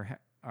with our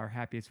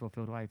happiest,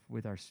 fulfilled life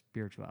with our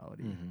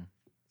spirituality. Mm-hmm.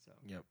 So,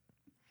 yep.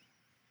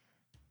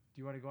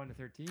 Do you want to go on to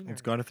 13?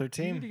 Let's go on to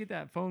 13. You need to get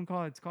that phone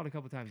call. It's called a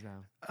couple times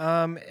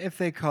now. If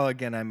they call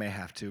again, I may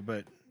have to,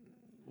 but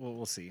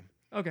we'll see.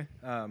 Okay.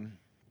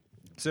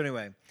 So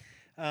anyway,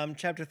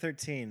 chapter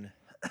 13,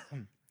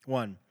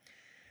 1,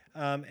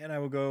 and I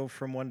will go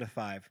from 1 to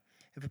 5.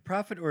 If a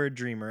prophet or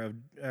dreamer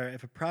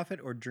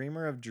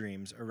of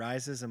dreams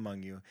arises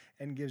among you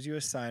and gives you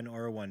a sign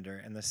or a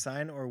wonder, and the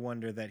sign or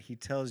wonder that he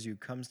tells you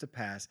comes to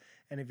pass,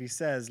 and if he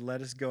says,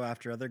 "Let us go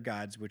after other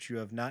gods which you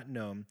have not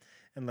known,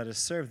 and let us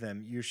serve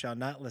them," you shall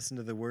not listen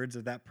to the words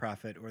of that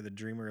prophet or the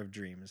dreamer of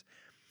dreams.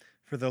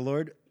 For the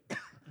Lord,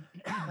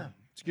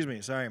 excuse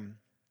me, sorry,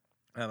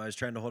 I was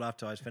trying to hold off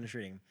till I was finished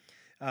reading.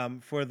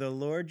 For the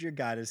Lord your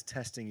God is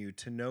testing you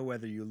to know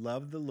whether you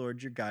love the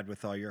Lord your God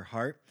with all your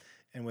heart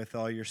and with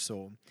all your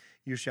soul.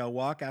 You shall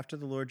walk after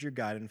the Lord your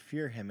God and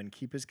fear him and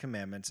keep his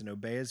commandments and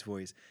obey his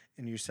voice,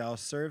 and you shall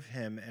serve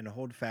him and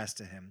hold fast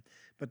to him.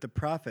 But the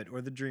prophet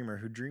or the dreamer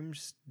who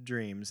dreams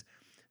dreams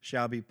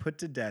shall be put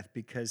to death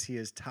because he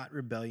has taught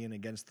rebellion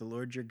against the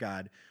Lord your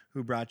God,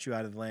 who brought you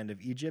out of the land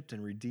of Egypt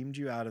and redeemed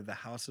you out of the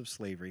house of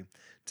slavery,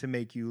 to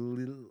make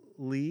you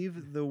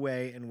leave the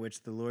way in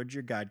which the Lord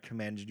your God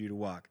commanded you to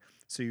walk.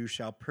 So you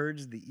shall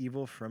purge the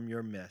evil from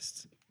your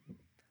midst.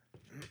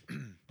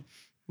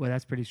 Well,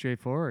 that's pretty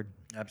straightforward.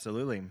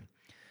 Absolutely.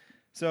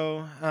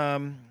 So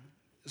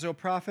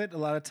prophet, a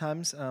lot of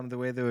times, the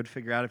way they would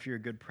figure out if you're a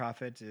good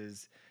prophet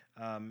is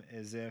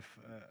if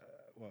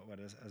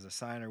as a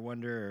sign or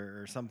wonder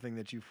or something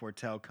that you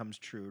foretell comes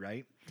true,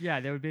 right?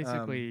 Yeah, they would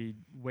basically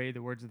weigh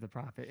the words of the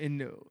prophet.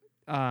 In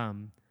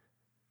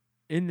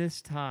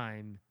this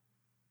time,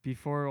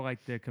 before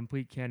like the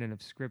complete canon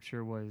of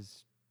Scripture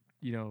was,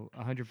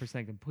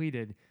 100%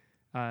 completed.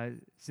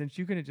 Since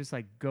you couldn't just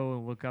like go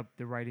and look up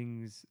the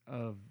writings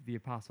of the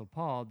Apostle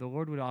Paul, the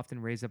Lord would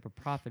often raise up a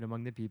prophet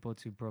among the people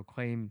to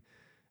proclaim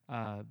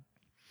uh,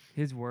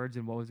 his words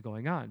and what was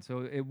going on.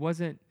 So it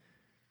wasn't,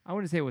 I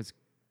wouldn't say it was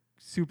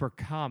super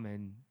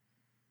common,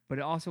 but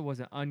it also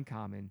wasn't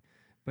uncommon.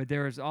 But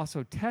there was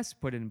also tests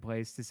put in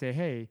place to say,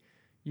 hey,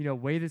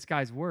 weigh this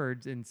guy's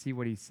words and see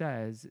what he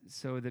says,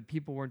 so that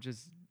people weren't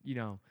just,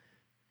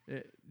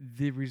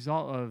 the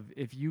result of,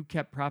 if you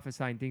kept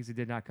prophesying things that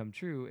did not come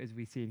true, as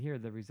we see in here,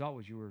 the result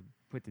was you were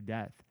put to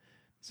death.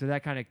 So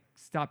that kind of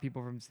stopped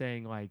people from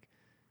saying like,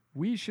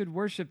 we should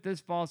worship this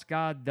false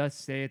god, thus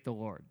saith the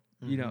Lord.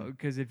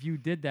 Because if you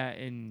did that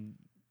and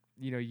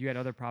you had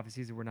other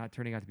prophecies that were not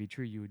turning out to be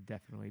true, you would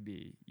definitely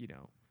be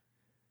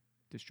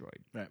destroyed.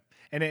 Right.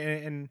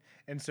 And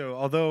so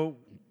although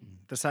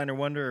the sign or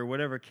wonder or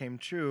whatever came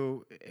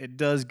true, it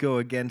does go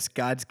against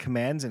God's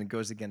commands and it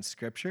goes against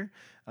Scripture.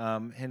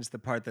 Hence the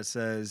part that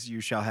says,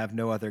 "You shall have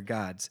no other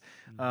gods."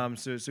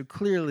 So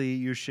clearly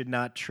you should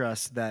not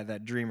trust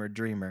that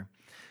dreamer.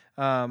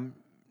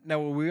 Now,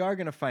 what we are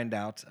going to find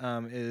out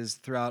is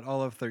throughout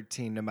all of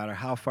 13, no matter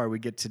how far we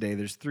get today,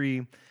 there's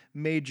 3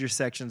 major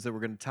sections that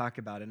we're going to talk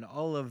about, and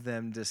all of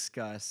them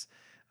discuss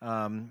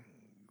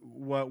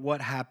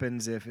what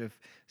happens if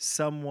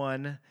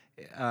someone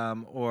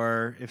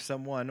or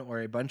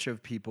a bunch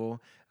of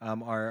people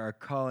are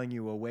calling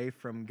you away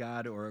from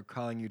God, or are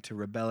calling you to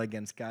rebel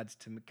against God's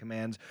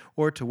commands,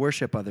 or to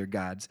worship other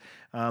gods.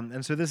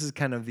 And so this is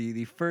kind of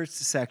the first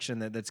section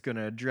that's going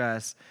to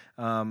address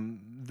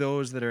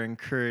those that are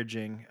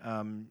encouraging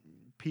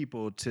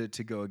people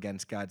to go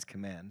against God's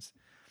commands.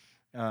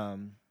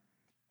 Do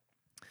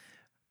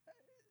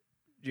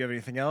you have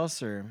anything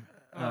else, or?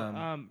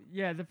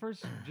 Yeah, the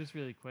first, just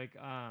really quick,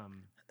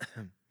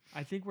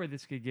 I think where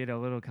this could get a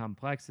little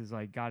complex is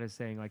like God is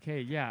saying like,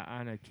 hey, yeah,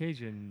 on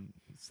occasion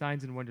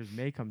signs and wonders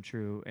may come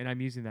true, and I'm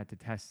using that to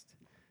test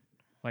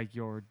like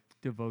your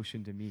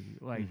devotion to me.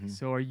 Like,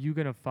 so are you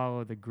going to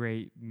follow the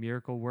great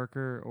miracle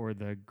worker or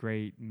the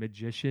great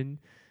magician,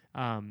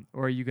 or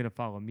are you going to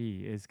follow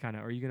me?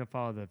 Are you going to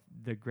follow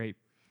the great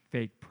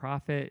fake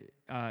prophet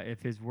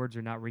if his words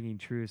are not ringing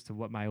true as to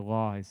what my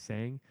law is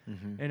saying?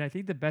 And I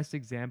think the best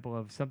example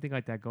of something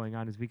like that going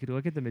on is we could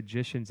look at the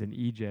magicians in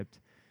Egypt,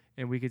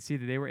 and we could see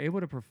that they were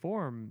able to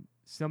perform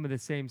some of the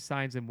same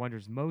signs and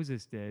wonders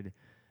Moses did,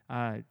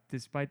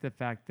 despite the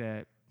fact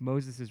that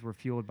Moses were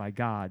fueled by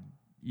God,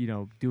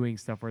 doing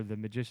stuff, where the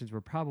magicians were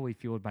probably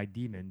fueled by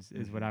demons,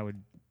 is what I would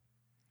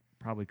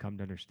probably come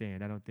to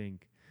understand. I don't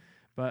think.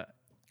 But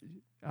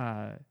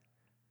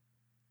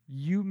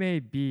you may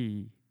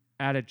be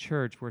at a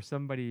church where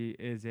somebody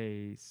is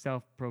a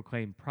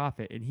self-proclaimed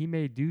prophet, and he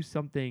may do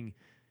something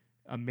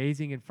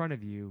amazing in front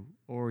of you,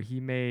 or he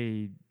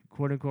may,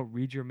 quote unquote,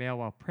 read your mail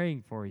while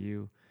praying for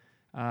you.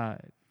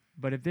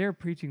 But if they're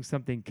preaching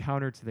something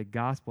counter to the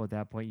gospel at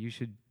that point, you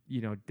should,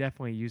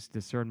 definitely use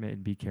discernment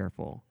and be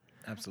careful.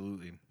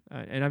 Absolutely.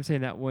 And I'm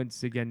saying that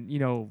once again,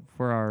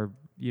 for our,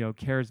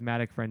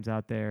 charismatic friends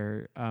out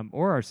there,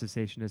 or our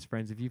cessationist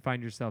friends, if you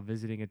find yourself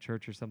visiting a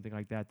church or something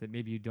like that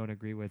maybe you don't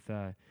agree with,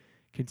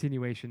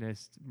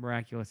 continuationist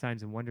miraculous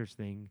signs and wonders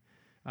thing,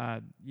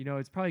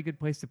 it's probably a good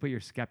place to put your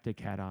skeptic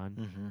hat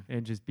on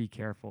and just be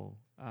careful.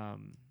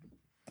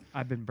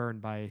 I've been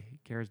burned by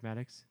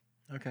charismatics.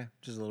 Okay,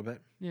 just a little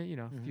bit. Yeah,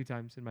 a few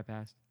times in my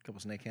past. Couple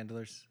snake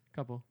handlers.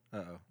 Couple.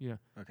 Uh-oh. Yeah.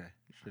 Okay,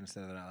 shouldn't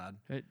say that out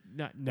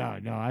loud.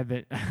 No. I've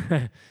been.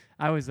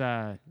 I was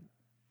at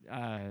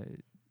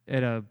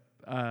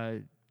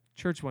a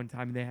church one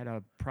time, and they had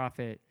a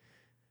prophet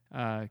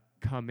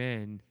come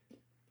in.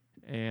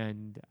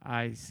 And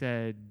I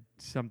said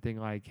something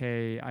like,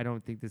 hey, I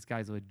don't think this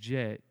guy's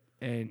legit.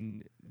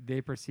 And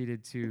they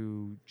proceeded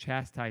to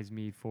chastise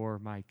me for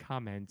my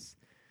comments.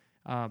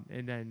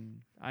 And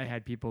then I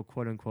had people,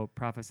 quote unquote,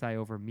 prophesy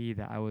over me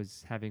that I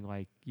was having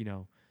like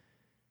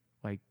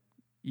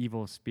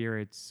evil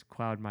spirits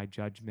cloud my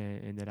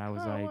judgment. And that I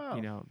was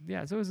wow.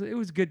 Yeah, so it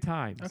was good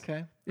times.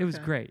 Okay. It was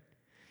great.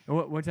 And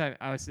one time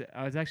I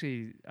was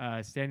actually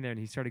standing there, and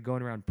he started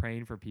going around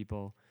praying for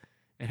people.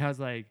 And I was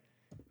like,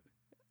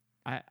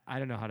 I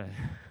don't know how to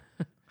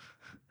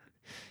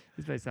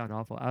this might sound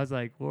awful. I was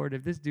like, Lord,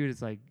 if this dude is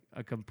like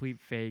a complete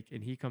fake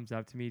and he comes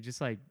up to me,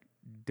 just like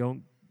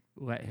don't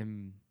let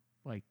him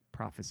like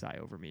prophesy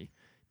over me.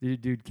 The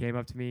dude came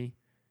up to me,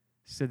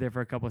 stood there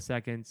for a couple of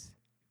seconds,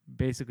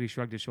 basically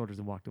shrugged his shoulders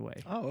and walked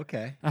away. Oh,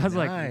 okay. I was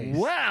like,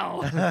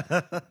 wow.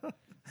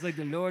 It's like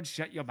the Lord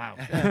shut your mouth.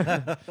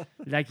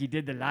 Like he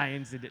did the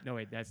lions. No,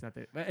 wait, that's not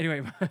the. But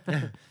anyway,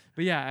 but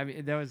yeah, I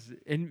mean, that was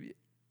in.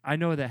 I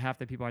know that half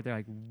the people out there are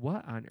like,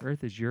 what on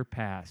earth is your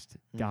past,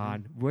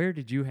 Don? Where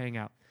did you hang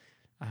out?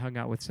 I hung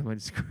out with some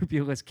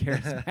unscrupulous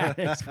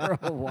charismatics for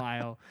a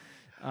while.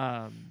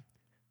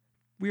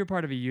 We were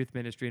part of a youth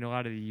ministry, and a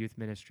lot of the youth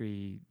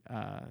ministry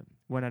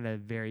went on a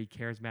very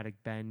charismatic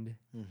bend.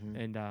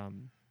 And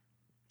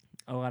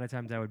a lot of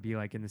times I would be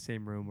like in the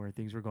same room where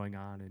things were going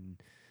on,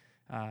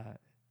 and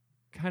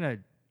kind of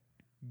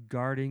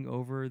guarding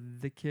over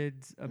the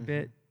kids a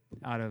bit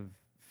out of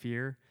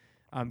fear,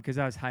 because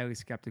I was highly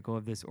skeptical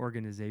of this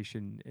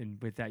organization,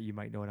 and with that, you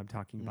might know what I'm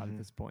talking about at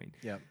this point.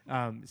 Yep.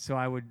 So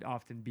I would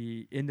often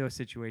be in those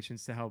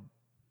situations to help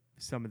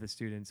some of the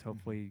students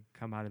hopefully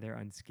come out of there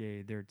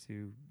unscathed, or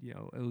to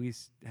at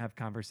least have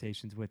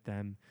conversations with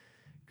them,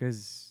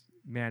 because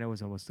man, it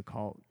was almost a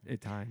cult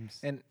at times,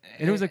 and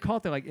it was a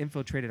cult that like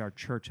infiltrated our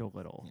church a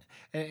little.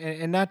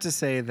 And not to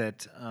say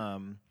that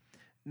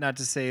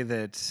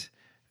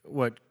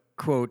what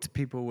quote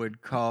people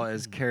would call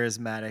as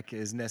charismatic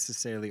is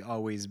necessarily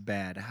always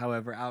bad.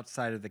 However,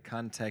 outside of the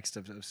context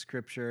of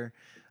Scripture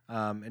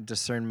and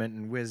discernment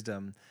and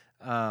wisdom.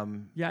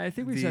 I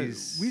think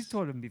we've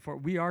told him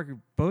before.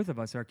 Both of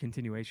us are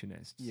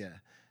continuationists. Yeah.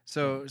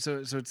 So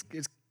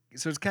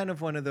it's kind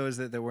of one of those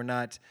that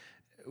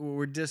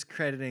we're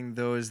discrediting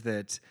those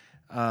that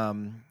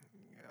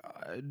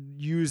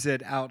use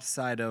it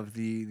outside of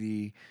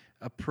the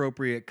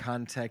appropriate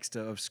context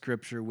of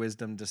Scripture,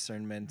 wisdom,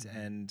 discernment,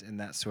 and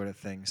that sort of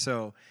thing.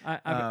 So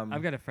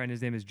I've got a friend.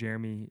 His name is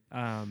Jeremy.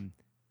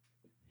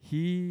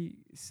 He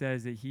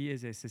says that he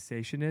is a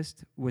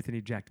cessationist with an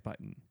eject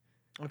button.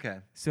 Okay.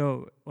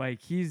 So like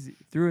he's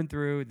through and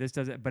through. This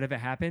doesn't. But if it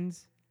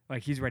happens,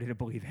 like he's ready to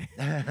believe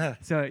it.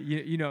 So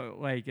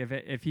like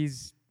if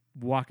he's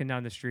walking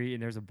down the street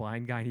and there's a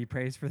blind guy and he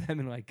prays for them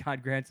and like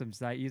God grants him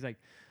sight, he's like,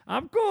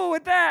 I'm cool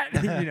with that.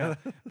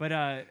 But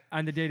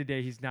on the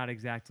day-to-day, he's not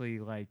exactly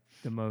like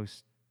the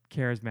most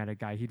charismatic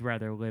guy. He'd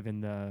rather live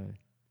in the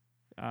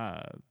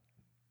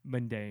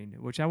mundane,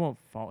 which I won't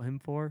fault him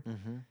for.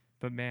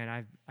 But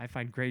man, I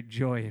find great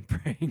joy in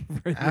praying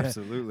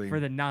for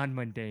the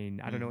non-mundane.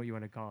 I don't know what you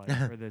want to call it,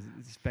 for the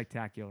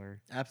spectacular.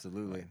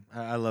 Absolutely.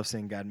 I love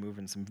seeing God move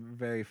in some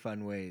very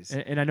fun ways.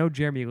 And I know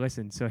Jeremy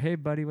listens. So, hey,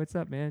 buddy, what's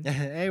up, man?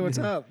 Hey, what's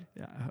up?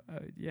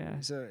 Yeah.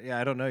 So,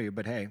 I don't know you,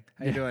 but hey,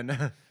 how you doing?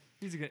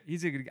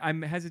 He's a good.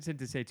 I'm hesitant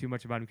to say too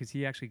much about him because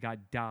he actually got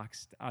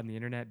doxxed on the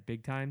internet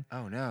big time.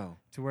 Oh, no.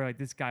 To where like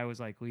this guy was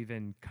like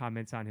leaving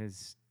comments on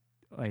his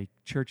like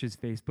church's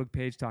Facebook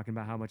page talking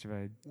about how much of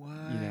a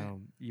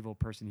evil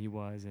person he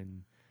was,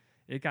 and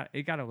it got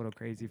a little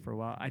crazy for a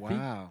while. I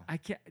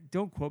think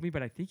don't quote me,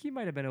 but I think he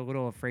might have been a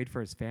little afraid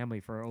for his family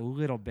for a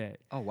little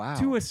bit. Oh wow.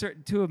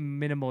 To a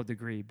minimal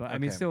degree, but I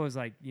mean still was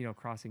like,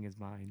 crossing his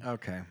mind.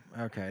 Okay.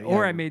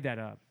 Or I made that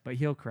up, but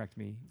he'll correct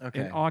me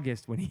in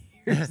August when he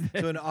hears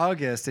this. So in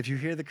August, if you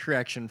hear the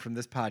correction from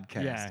this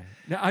podcast. Yeah.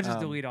 No, I'll just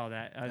delete all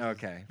that.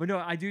 Okay. But no,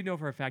 I do know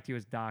for a fact he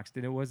was doxxed,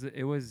 and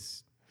it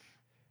was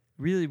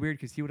really weird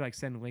because he would like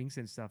send links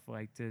and stuff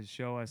like to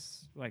show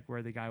us like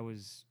where the guy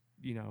was,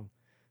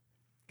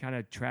 kind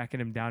of tracking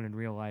him down in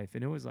real life,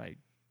 and it was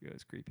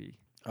creepy.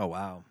 Oh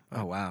wow.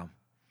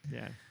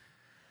 Yeah.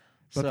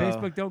 But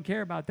Facebook don't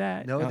care about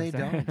that. No, they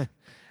don't.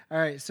 All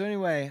right. So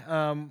anyway,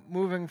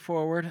 moving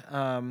forward,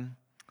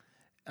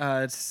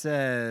 it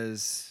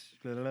says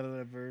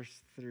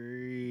verse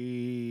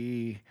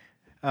 3.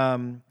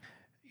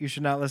 You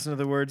should not listen to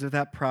the words of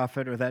that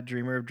prophet or that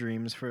dreamer of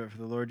dreams, for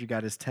the Lord your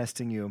God is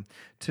testing you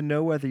to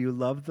know whether you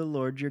love the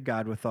Lord your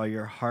God with all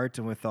your heart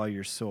and with all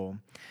your soul.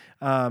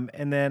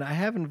 And then I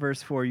have in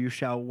verse 4, you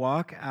shall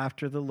walk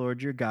after the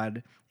Lord your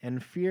God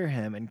and fear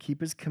him and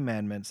keep his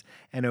commandments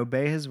and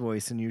obey his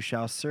voice, and you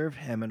shall serve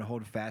him and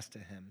hold fast to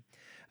him.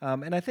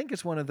 And I think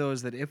it's one of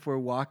those that if we're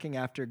walking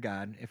after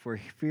God, if we're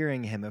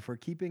fearing him, if we're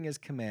keeping his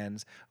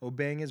commands,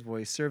 obeying his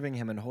voice, serving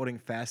him, and holding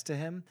fast to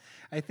him,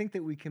 I think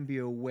that we can be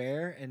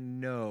aware and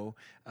know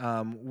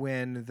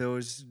when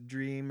those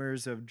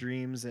dreamers of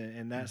dreams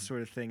and that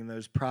sort of thing, and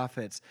those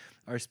prophets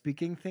are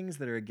speaking things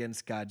that are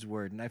against God's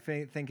word. And I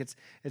think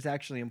it's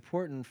actually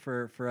important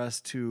for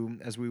us to,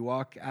 as we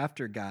walk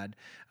after God,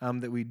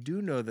 that we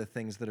do know the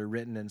things that are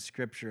written in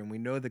Scripture, and we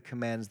know the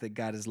commands that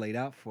God has laid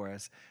out for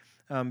us.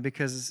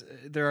 Because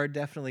there are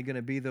definitely going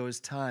to be those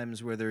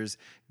times where there's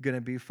going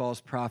to be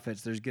false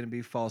prophets, there's going to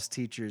be false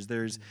teachers,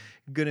 there's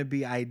going to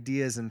be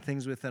ideas and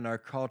things within our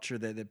culture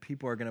that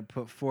people are going to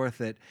put forth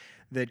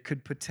that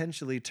could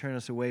potentially turn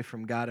us away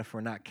from God if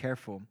we're not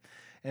careful.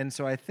 And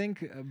so I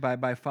think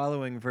by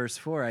following verse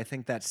 4, I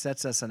think that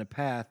sets us on a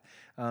path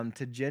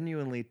to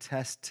genuinely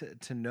test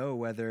to know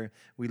whether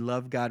we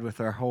love God with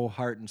our whole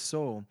heart and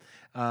soul,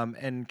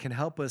 and can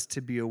help us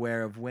to be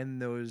aware of when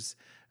those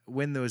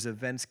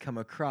events come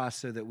across,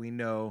 so that we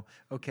know,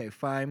 okay,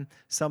 fine,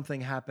 something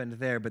happened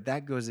there, but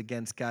that goes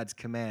against God's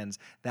commands.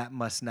 That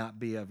must not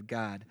be of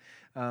God.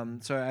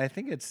 So I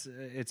think it's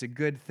a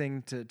good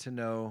thing to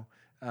know,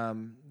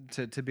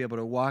 to be able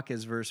to walk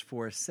as verse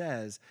 4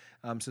 says,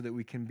 so that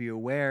we can be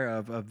aware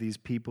of these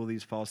people,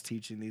 these false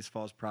teaching, these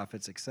false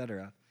prophets,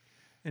 etc.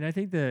 And I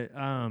think that,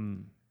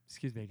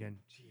 excuse me again.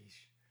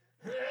 Jeez.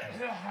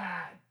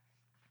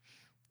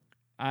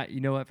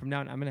 You know what? From now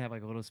on, I'm going to have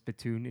like a little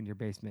spittoon in your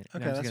basement.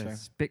 Okay, and I'm just that's going fair.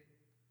 to spit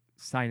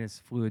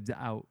sinus fluids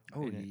out.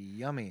 Oh, in it.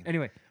 yummy.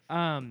 Anyway,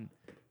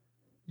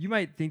 you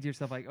might think to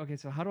yourself like, okay,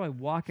 so how do I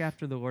walk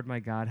after the Lord my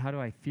God? How do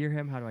I fear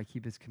him? How do I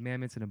keep his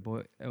commandments and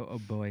oh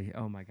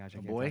my gosh, I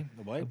can't talk.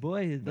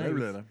 Obey his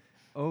voice.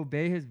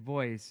 Obey his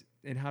voice.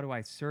 And how do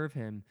I serve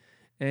him?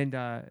 And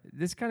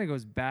this kind of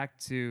goes back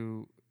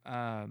to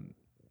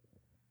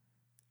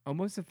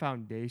almost a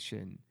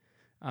foundation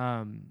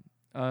um,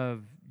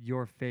 of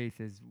your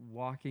faith is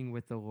walking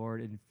with the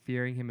Lord and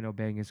fearing Him and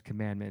obeying His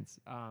commandments.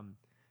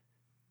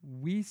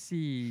 We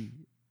see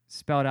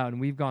spelled out, and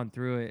we've gone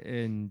through it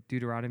in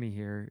Deuteronomy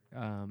here,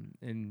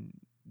 in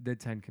the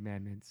Ten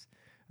Commandments.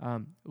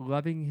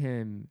 Loving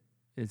Him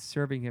is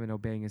serving Him and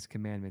obeying His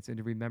commandments, and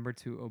to remember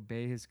to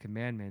obey His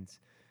commandments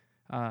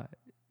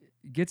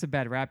gets a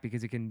bad rap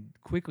because it can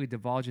quickly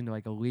divulge into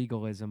like a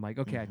legalism, like,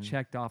 okay, I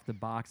checked off the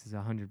boxes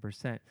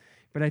 100%.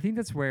 But I think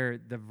that's where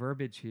the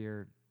verbiage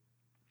here,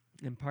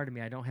 and pardon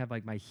me, I don't have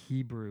like my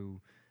Hebrew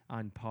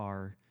on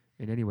par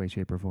in any way,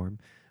 shape, or form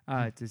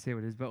to say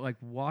what it is, but like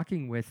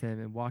walking with Him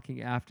and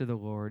walking after the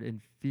Lord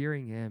and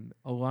fearing Him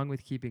along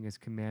with keeping His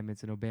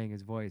commandments and obeying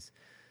His voice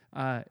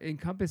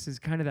encompasses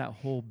kind of that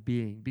whole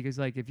being. Because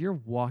like if you're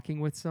walking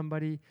with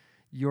somebody,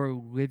 you're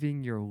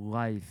living your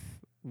life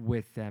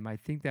with them. I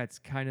think that's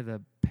kind of the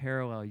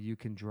parallel you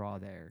can draw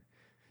there.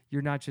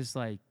 You're not just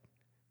like,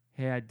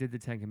 hey, I did the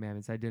 10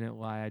 Commandments. I didn't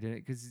lie. I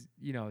didn't, because,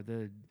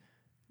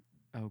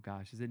 oh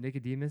gosh, is it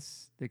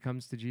Nicodemus that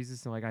comes to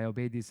Jesus and like, I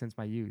obeyed these since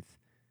my youth?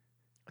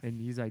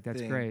 And he's like,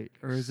 that's great.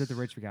 Or is it the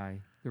rich guy?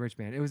 The rich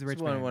man. It was the rich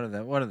man. One of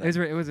them.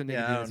 It wasn't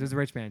Nicodemus. It was the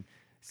rich man.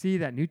 See,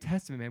 that New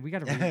Testament, man, we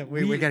got to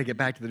we got to get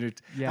back to the New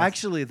Yes.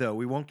 Actually, though,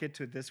 we won't get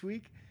to it this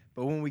week,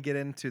 but when we get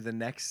into the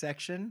next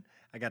section,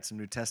 I got some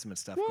New Testament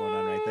stuff going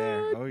on right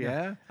there. Oh,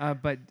 yeah?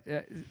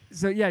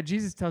 So, yeah,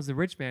 Jesus tells the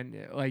rich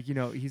man, like,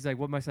 he's like,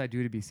 what must I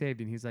do to be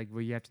saved? And he's like,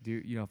 well, you have to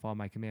do, follow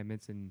my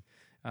commandments and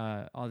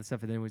all this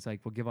stuff. And then it was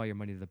like, well, give all your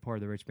money to the poor.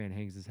 The rich man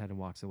hangs his head and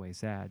walks away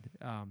sad.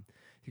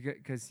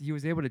 Because he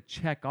was able to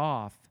check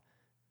off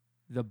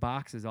the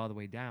boxes all the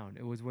way down.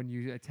 It was when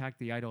you attacked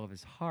the idol of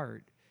his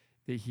heart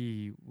that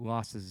he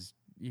lost his,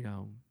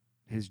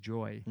 his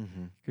joy,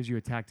 because you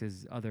attacked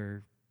his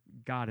other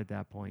God at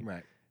that point.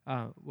 Right.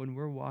 When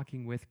we're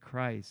walking with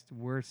Christ,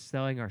 we're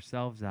selling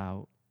ourselves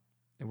out,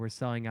 and we're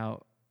selling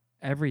out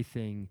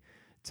everything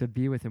to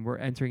be with Him. We're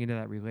entering into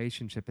that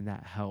relationship, and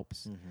that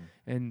helps.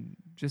 And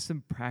just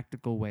some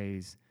practical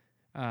ways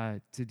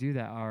to do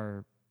that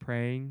are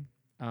praying.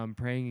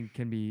 Praying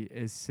can be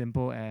as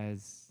simple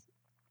as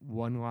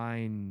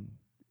one-line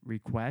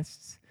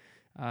requests,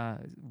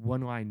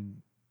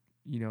 one-line,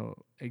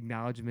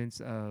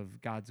 acknowledgments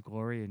of God's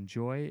glory and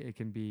joy. It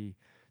can be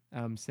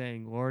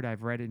saying, Lord,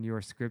 I've read in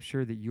your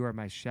scripture that you are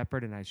my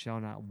shepherd and I shall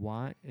not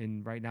want.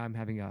 And right now I'm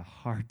having a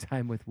hard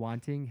time with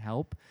wanting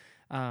help.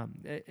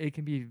 It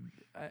can be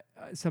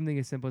something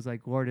as simple as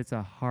like, Lord, it's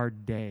a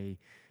hard day.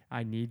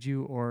 I need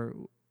you. Or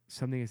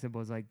something as simple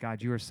as like,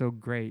 God, you are so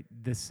great.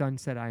 The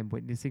sunset I'm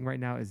witnessing right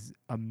now is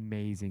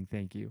amazing.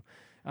 Thank you.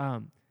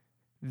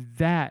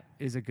 That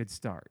is a good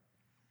start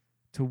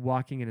to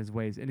walking in His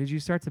ways. And as you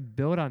start to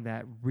build on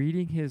that,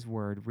 reading His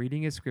word,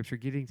 reading His scripture,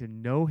 getting to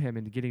know Him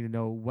and getting to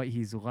know what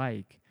He's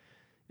like,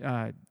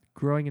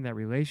 growing in that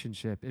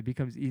relationship, it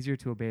becomes easier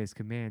to obey His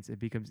commands. It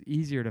becomes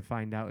easier to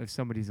find out if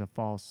somebody's a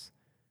false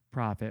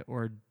prophet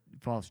or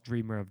false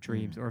dreamer of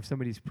dreams, or if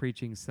somebody's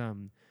preaching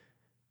some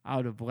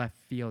out of left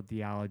field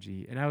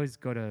theology. And I always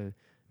go to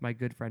my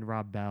good friend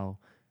Rob Bell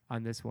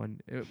on this one.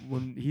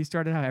 When he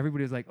started out,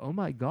 everybody was like, oh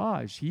my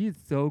gosh, he is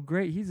so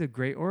great. He's a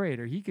great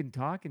orator. He can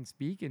talk and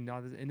speak and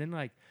all this. And then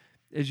like,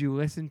 as you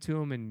listen to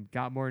him and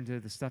got more into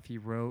the stuff he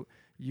wrote,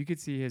 you could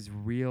see his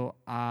real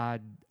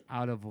odd,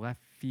 out of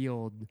left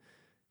field,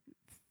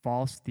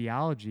 false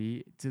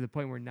theology, to the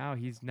point where now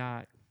he's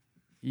not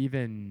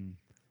even,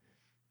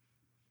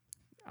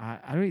 I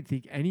don't even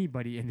think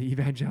anybody in the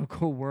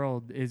evangelical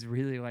world is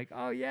really like,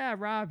 oh yeah,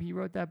 Rob, he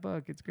wrote that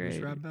book. It's great.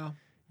 Who's Rob Bell?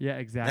 Yeah,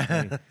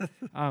 exactly.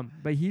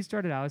 But he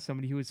started out as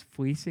somebody who was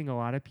fleecing a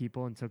lot of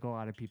people and took a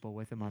lot of people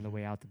with him on the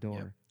way out the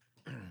door.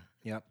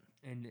 Yep.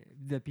 And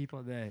the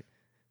people that,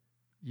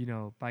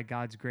 by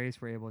God's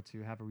grace were able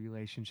to have a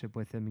relationship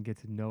with Him and get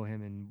to know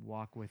Him and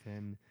walk with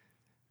Him,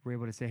 were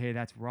able to say, hey,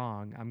 that's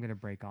wrong. I'm going to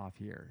break off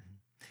here.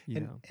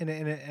 And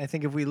I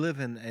think if we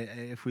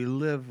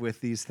live with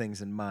these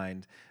things in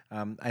mind,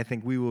 I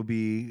think we will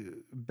be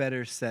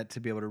better set to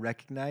be able to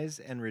recognize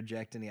and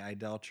reject any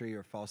idolatry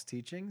or false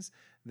teachings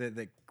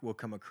that will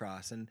come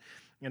across. And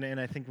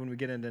I think when we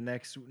get into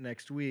next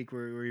week,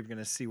 we're even going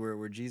to see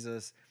where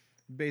Jesus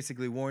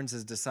basically warns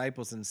His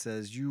disciples and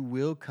says, you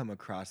will come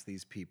across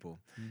these people,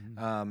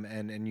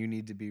 and you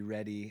need to be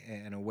ready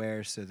and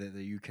aware so that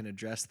you can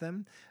address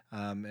them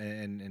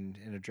and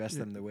address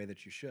them the way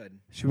that you should.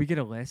 Should we get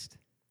a list?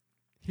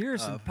 Here are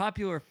some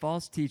popular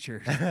false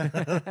teachers.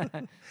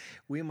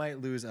 We might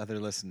lose other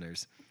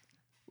listeners.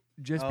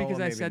 Just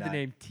because I said the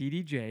name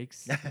T.D.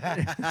 Jakes.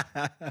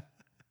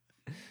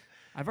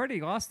 I've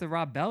already lost the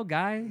Rob Bell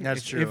guy.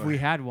 That's true. If we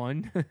had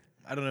one.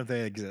 I don't know if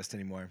they exist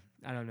anymore.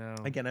 I don't know.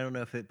 Again, I don't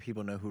know if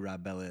people know who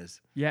Rob Bell is.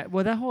 Yeah,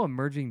 well, that whole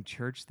emerging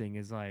church thing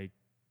is like,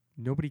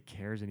 nobody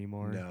cares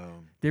anymore.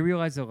 No. They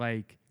realize that,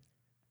 like,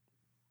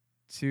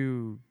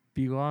 to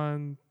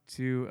belong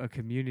to a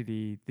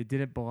community that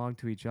didn't belong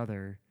to each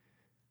other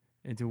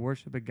and to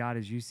worship a God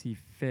as you see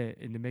fit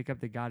and to make up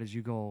the God as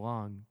you go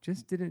along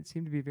just didn't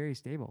seem to be very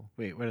stable.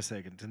 Wait a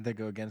second. Didn't they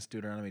go against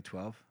Deuteronomy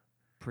 12?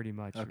 Pretty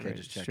much. Okay, right?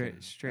 just checking.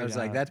 Straight I was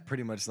like, up. that's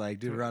pretty much like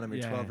Deuteronomy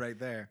yeah. 12 right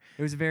there.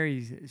 It was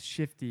very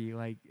shifty.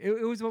 Like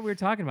it was what we were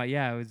talking about.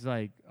 Yeah, it was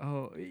like,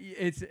 oh,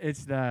 it's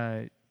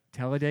the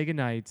Talladega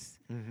Nights.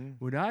 Mm-hmm.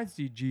 When I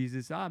see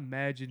Jesus, I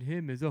imagine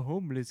him as a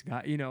homeless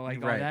guy. You know,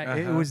 like all Right, that.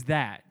 It uh-huh. was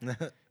that.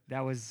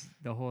 That was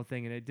the whole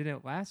thing, and it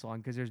didn't last long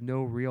because there's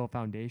no real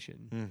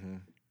foundation. Mm-hmm.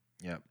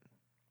 Yep.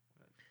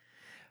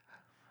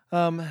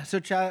 So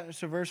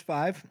verse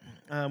 5,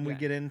 we Yeah.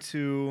 get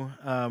into,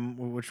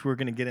 which we're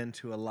going to get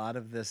into a lot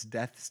of this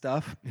death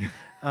stuff.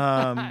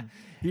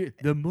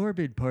 The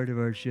morbid part of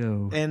our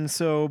show. And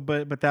so,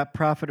 but that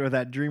prophet or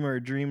that dreamer or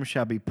dream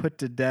shall be put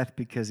to death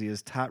because he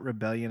has taught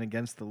rebellion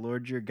against the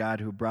Lord your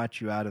God who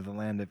brought you out of the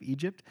land of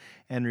Egypt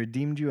and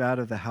redeemed you out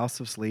of the house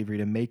of slavery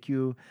to make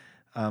you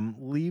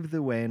leave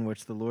the way in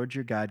which the Lord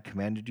your God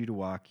commanded you to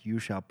walk. You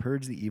shall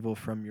purge the evil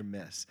from your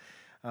midst.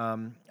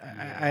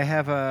 I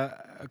have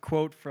a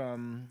quote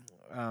from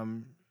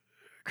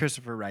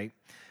Christopher Wright,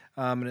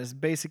 and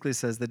it basically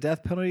says, the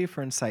death penalty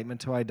for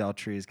incitement to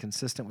idolatry is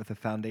consistent with the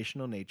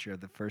foundational nature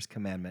of the first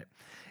commandment.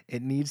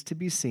 It needs to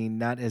be seen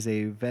not as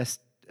a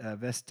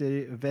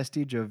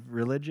vestige of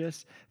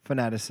religious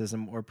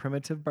fanaticism or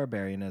primitive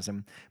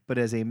barbarianism, but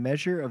as a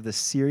measure of the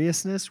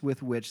seriousness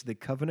with which the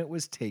covenant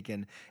was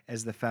taken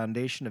as the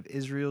foundation of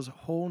Israel's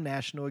whole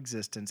national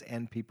existence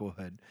and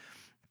peoplehood.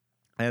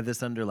 I have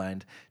this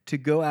underlined. To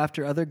go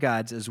after other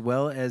gods as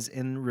well as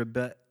in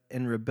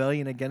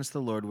rebellion against the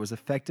Lord was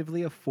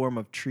effectively a form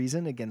of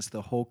treason against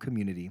the whole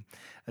community,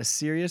 a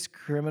serious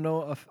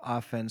criminal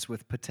offense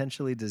with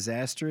potentially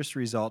disastrous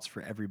results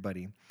for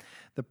everybody.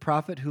 The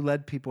prophet who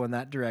led people in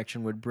that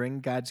direction would bring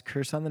God's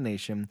curse on the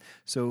nation,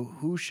 so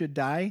who should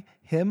die,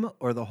 him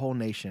or the whole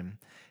nation?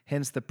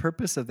 Hence, the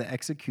purpose of the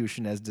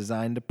execution as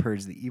designed to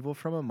purge the evil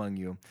from among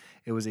you.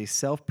 It was a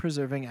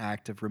self-preserving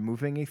act of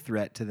removing a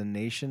threat to the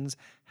nation's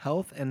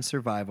health and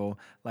survival,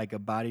 like a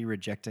body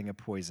rejecting a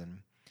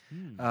poison.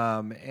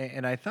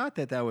 And I thought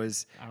that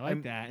was... I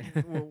like that.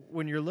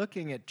 When you're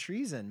looking at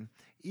treason,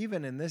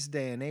 even in this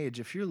day and age,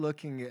 if you're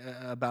looking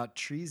about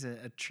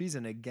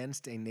treason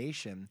against a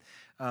nation,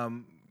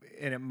 and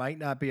it might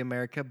not be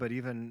America, but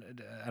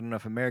even, I don't know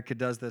if America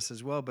does this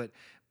as well, but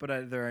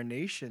there are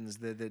nations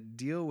that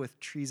deal with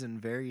treason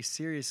very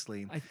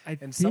seriously. I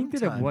and think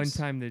that at one sometimes-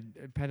 time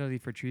the penalty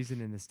for treason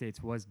in the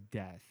States was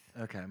death.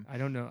 Okay. I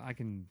don't know. I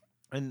can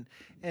And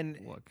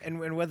look.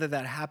 and whether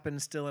that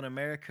happens still in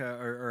America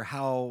or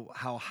how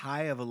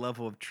high of a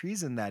level of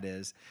treason that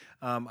is,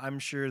 I'm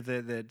sure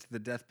that the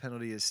death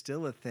penalty is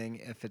still a thing,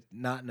 if it's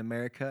not in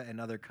America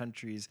and other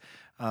countries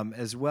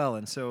as well.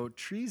 And so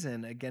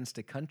treason against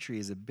a country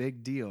is a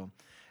big deal.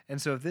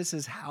 And so if this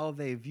is how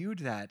they viewed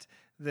that,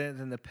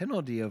 then the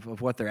penalty of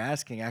what they're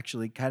asking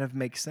actually kind of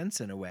makes sense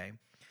in a way.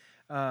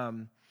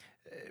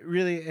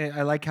 Really,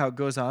 I like how it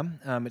goes on.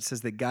 It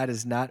says that God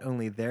is not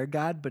only their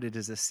God, but He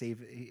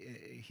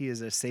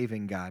is a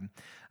saving God.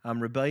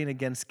 Rebellion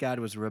against God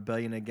was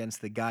rebellion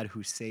against the God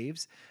who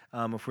saves.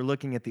 If we're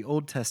looking at the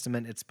Old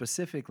Testament, it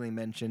specifically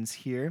mentions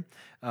here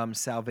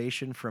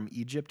salvation from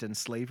Egypt and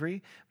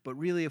slavery. But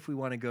really, if we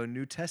want to go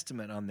New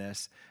Testament on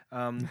this,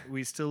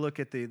 we still look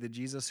at the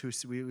Jesus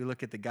we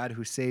look at the God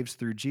who saves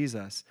through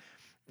Jesus.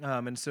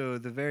 And so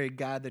the very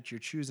God that you're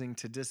choosing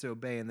to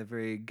disobey and the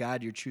very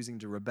God you're choosing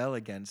to rebel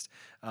against,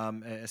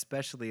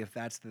 especially if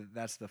that's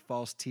the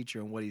false teacher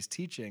and what he's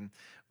teaching,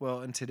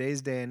 well, in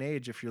today's day and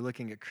age, if you're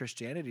looking at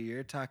Christianity,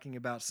 you're talking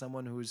about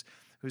someone who's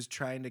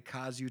trying to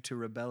cause you to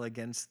rebel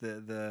against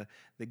the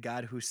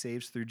God who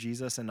saves through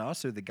Jesus and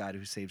also the God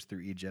who saves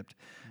through Egypt.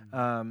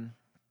 What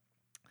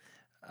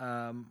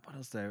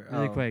else there?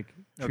 Really quick.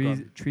 Oh, go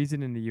on.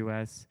 Treason in the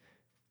U.S.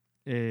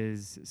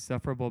 is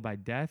sufferable by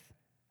death,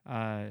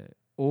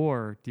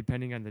 or,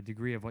 depending on the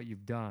degree of what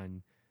you've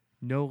done,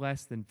 no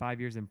less than 5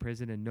 years in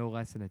prison and no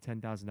less than a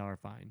 $10,000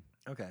 fine.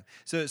 Okay.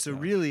 So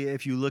really,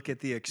 if you look at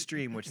the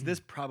extreme, which this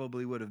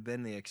probably would have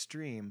been the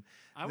extreme,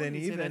 I then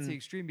wouldn't say that's the even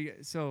extreme.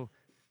 So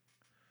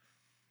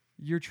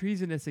you're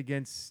treasonous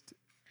against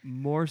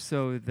more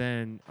so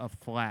than a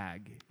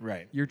flag.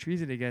 right. You're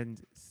treason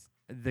against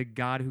the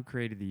God who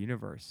created the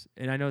universe.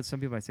 And I know some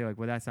people might say, like,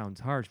 well, that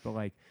sounds harsh, but,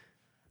 like,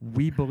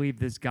 we believe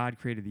this God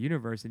created the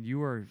universe, and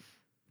you are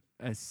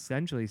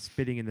essentially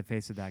spitting in the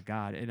face of that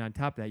God. And on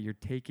top of that, you're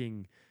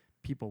taking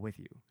people with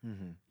you.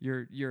 Mm-hmm.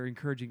 You're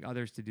encouraging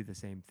others to do the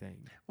same thing.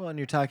 Well, and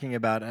you're talking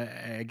about,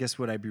 I guess,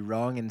 would I be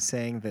wrong in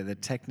saying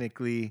that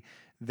technically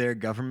their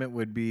government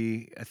would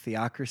be a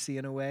theocracy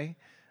in a way?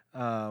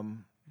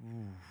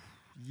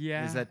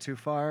 Yeah. Is that too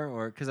far?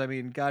 Or because I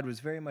mean, God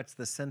was very much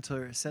the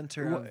center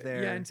of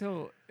their. Yeah,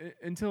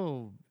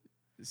 until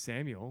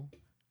Samuel.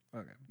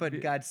 Okay.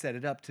 But God set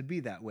it up to be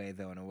that way,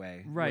 though, in a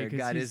way. Right, Where 'cause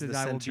God he is says, the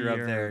 "I will center be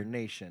of their your-"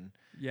 nation.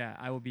 Yeah,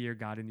 I will be your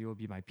God and you will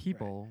be my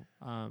people.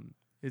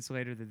 It's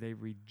later that they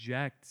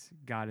reject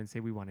God and say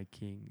we want a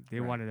king. They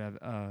Right. wanted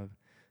a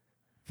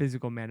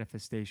physical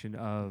manifestation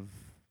of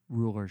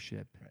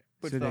rulership,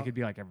 But so they could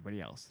be like everybody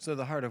else. So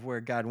the heart of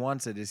where God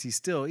wants it is he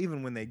still,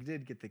 even when they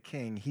did get the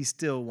king, he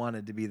still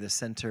wanted to be the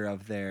center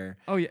of their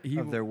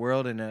of their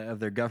world and of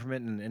their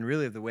government and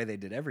really of the way they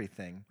did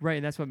everything. Right,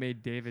 and that's what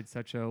made David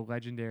such a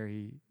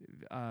legendary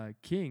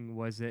king,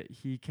 was that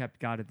he kept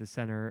God at the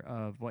center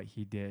of what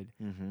he did,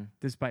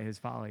 despite his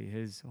folly.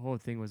 His whole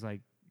thing was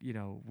like,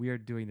 we are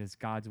doing this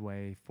God's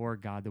way, for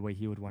God, the way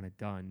he would want it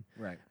done.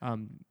 Right.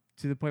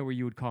 To the point where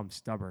you would call him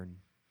stubborn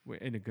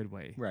in a good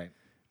way. Right.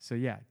 So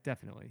yeah,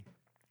 definitely.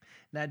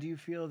 Now, do you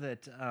feel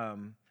that?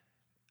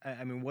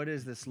 I mean, what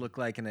does this look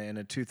like in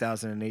a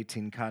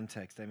 2018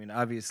 context? I mean,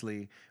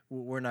 obviously,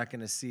 we're not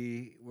going to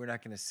see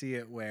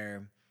it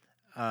where,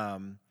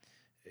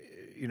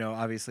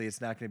 obviously,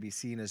 it's not going to be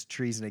seen as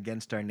treason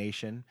against our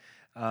nation.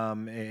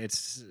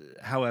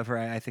 However,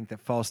 I think that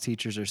false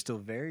teachers are still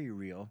very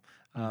real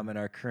in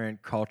our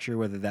current culture,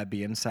 whether that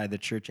be inside the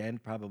church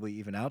and probably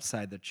even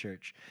outside the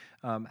church.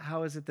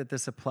 How is it that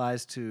this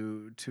applies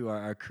to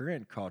our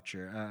current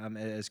culture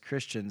as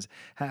Christians?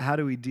 How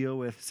do we deal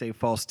with, say,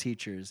 false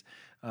teachers?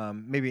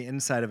 Maybe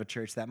inside of a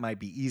church that might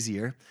be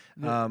easier,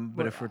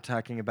 but if we're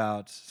talking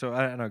about, so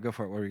I don't know, go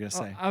for it. What were you going to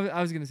say?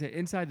 I was going to say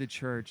inside the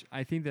church,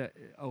 I think that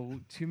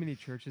too many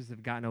churches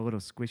have gotten a little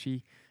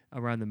squishy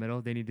around the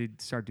middle. They need to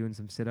start doing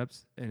some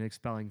sit-ups and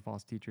expelling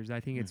false teachers. I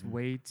think it's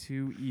way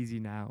too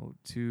easy now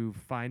to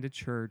find a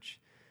church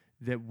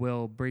that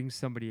will bring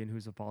somebody in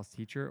who's a false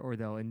teacher, or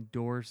they'll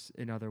endorse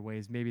in other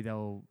ways. Maybe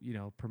they'll,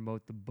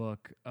 promote the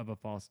book of a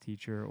false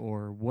teacher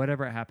or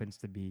whatever it happens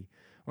to be,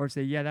 or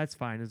say, yeah, that's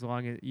fine. As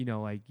long as,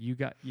 you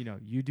got,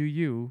 you do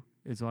you,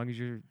 as long as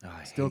you're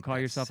still call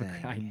yourself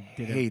I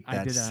did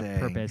that on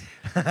purpose.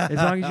 As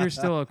long as you're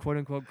still a quote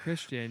unquote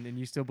Christian and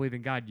you still believe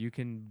in God, you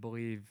can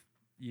believe,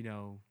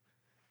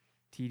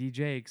 T.D.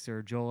 Jakes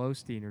or Joel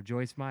Osteen or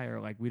Joyce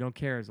Meyer. Like, we don't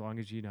care, as long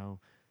as,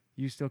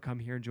 you still come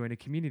here and join a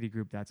community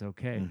group, that's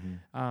okay.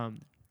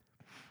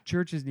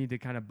 Churches need to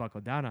kind of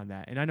buckle down on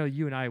that. And I know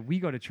you and we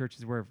go to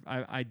churches where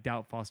I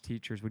doubt false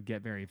teachers would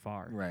get very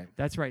far. Right.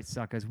 That's right,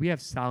 suckers. We have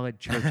solid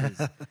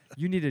churches.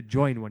 You need to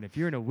join one. If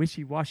you're in a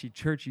wishy-washy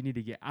church, you need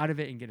to get out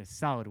of it and get a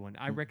solid one.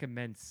 I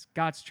recommend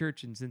Scott's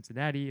Church in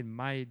Cincinnati and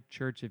my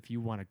church if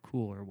you want a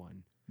cooler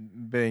one.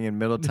 Being in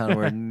Middletown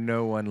where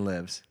no one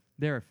lives.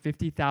 There are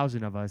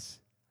 50,000 of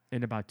us,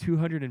 and about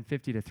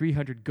 250 to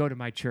 300 go to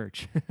my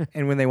church.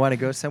 And when they want to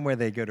go somewhere,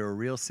 they go to a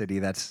real city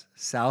that's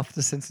south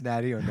to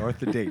Cincinnati or north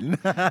to Dayton.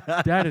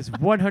 That is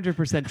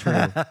 100%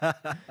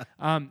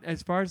 true.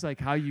 As far as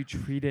like how you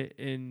treat it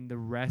in the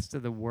rest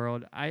of the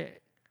world, I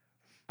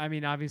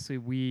mean, obviously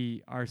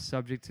we are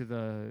subject to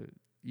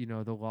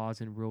the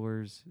laws and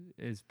rulers,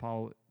 as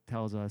Paul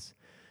tells us.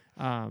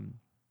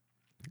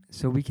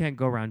 So we can't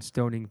go around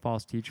stoning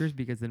false teachers,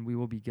 because then we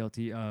will be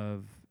guilty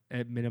of,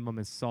 at minimum,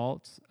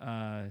 assault.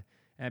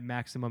 At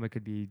maximum, it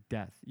could be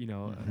death,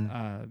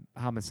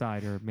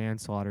 homicide or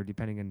manslaughter,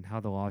 depending on how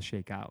the laws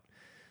shake out.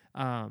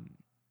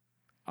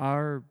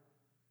 Our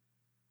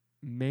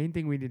main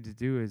thing we need to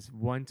do is,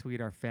 one, to lead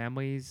our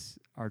families,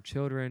 our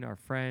children, our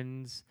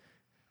friends,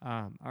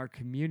 our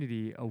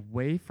community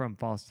away from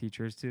false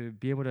teachers, to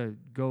be able to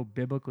go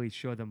biblically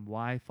show them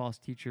why false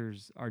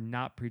teachers are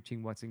not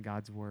preaching what's in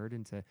God's word,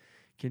 and to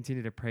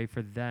continue to pray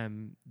for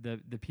them, the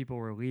people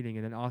we're leading,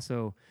 and then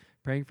also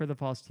praying for the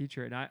false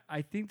teacher. And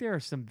I think there are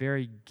some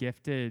very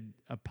gifted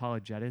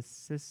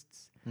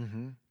apologetists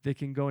that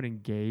can go and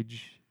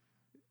engage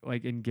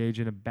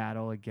in a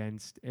battle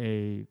against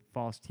a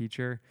false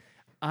teacher.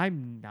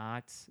 I'm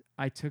not.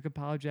 I took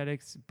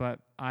apologetics, but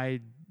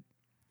I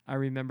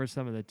remember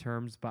some of the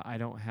terms, but I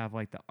don't have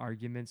like the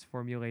arguments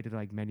formulated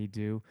like many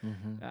do.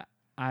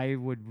 I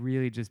would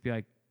really just be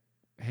like,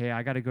 hey,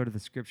 I got to go to the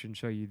scripture and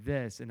show you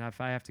this. And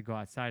if I have to go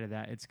outside of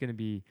that, it's going to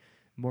be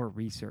more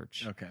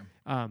research. Okay.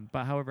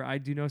 But however, I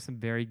do know some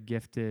very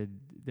gifted,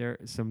 there are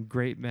some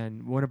great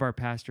men. One of our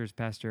pastors,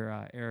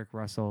 Pastor Eric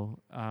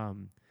Russell,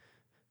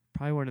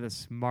 probably one of the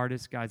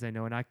smartest guys I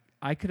know. And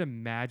I could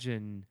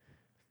imagine,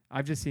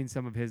 I've just seen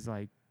some of his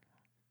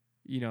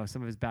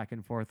some of his back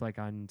and forth like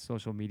on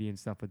social media and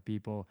stuff with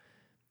people.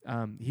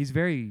 He's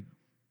very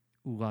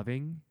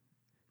loving,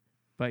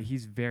 but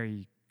he's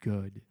very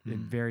good and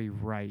very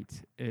right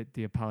at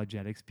the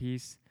apologetics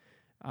piece.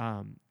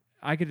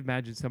 I could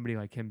imagine somebody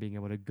like him being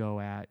able to go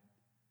at,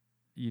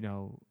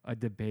 a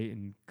debate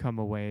and come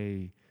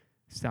away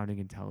sounding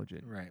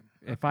intelligent. Right.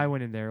 If I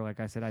went in there, like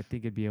I said, I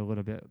think it'd be a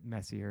little bit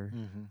messier.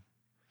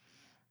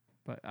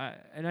 But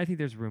I think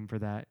there's room for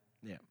that.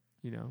 Yeah.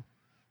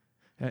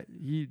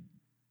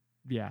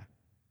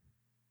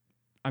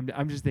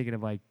 I'm just thinking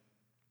of like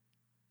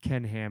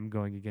Ken Ham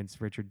going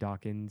against Richard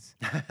Dawkins,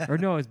 or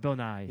no, it's Bill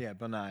Nye. Yeah,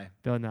 Bill Nye.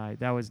 Bill Nye.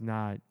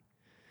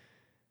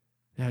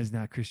 That is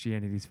not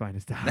Christianity's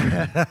finest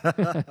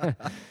hour.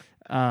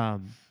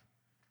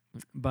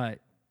 But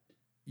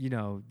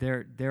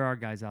there are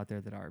guys out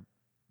there that are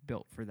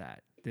built for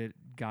that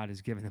God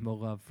has given them a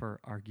love for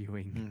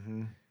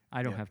arguing.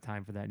 I don't Yeah. have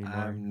time for that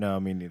anymore. No,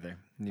 me neither.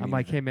 Me I'm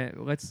like, neither. hey man,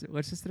 let's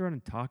just sit around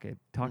and talk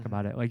Mhm.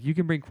 about it. Like you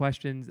can bring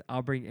questions,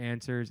 I'll bring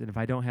answers, and if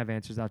I don't have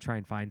answers, I'll try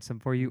and find some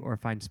for you or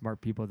find smart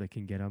people that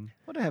can get them.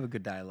 Well, to have a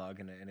good dialogue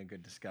and a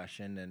good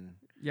discussion, and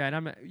Yeah,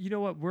 and you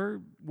know what,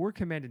 we're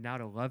commanded now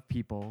to love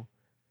people,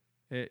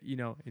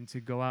 and to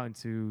go out and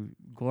to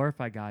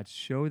glorify God,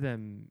 show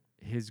them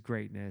His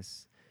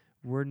greatness.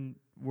 We're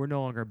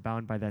no longer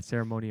bound by that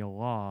ceremonial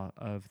law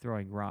of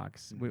throwing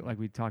rocks, like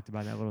we talked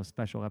about in that little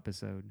special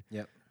episode.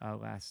 Yep.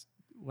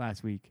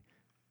 Last week.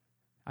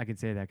 I can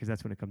say that because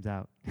that's when it comes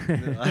out.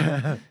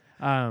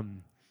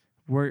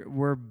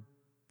 We're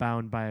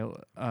bound by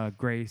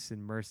grace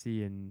and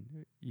mercy, and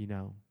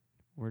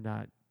we're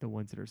not the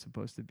ones that are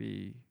supposed to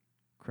be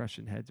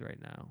crushing heads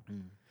right now.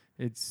 Mm.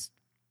 It's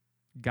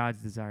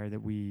God's desire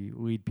that we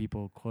lead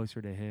people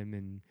closer to Him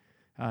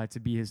and to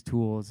be His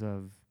tools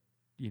of,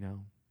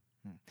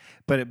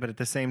 But at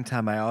the same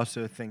time, I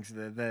also think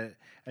that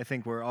I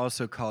think we're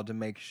also called to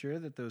make sure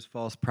that those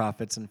false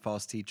prophets and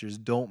false teachers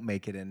don't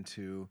make it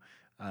into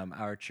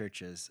our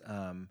churches.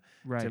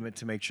 right.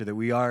 To make sure that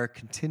we are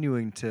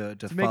continuing to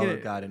make follow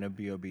it- God and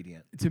be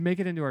obedient. To make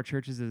it into our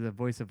churches as a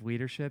voice of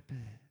leadership.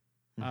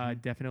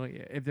 Mhm.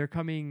 Definitely. If they're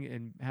coming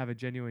and have a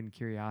genuine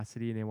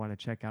curiosity and they want to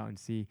check out and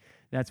see,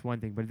 that's one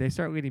thing. But if they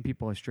start leading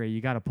people astray,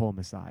 you got to pull them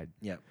aside.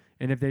 Yep.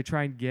 And if they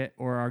try and get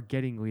or are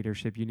getting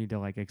leadership, you need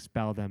to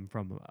expel them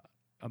from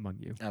among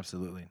you.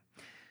 Absolutely.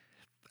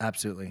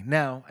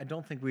 Now, I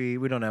don't think we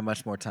don't have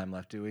much more time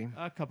left, do we?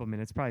 A couple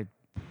minutes, probably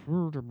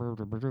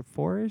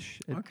 4-ish.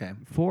 Okay.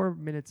 4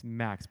 minutes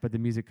max, but the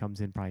music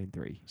comes in probably in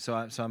 3.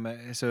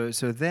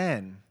 So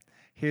then,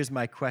 here's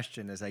my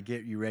question as I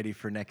get you ready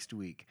for next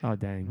week. Oh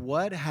dang!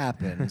 What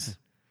happens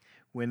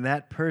when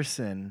that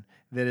person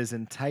that is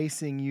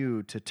enticing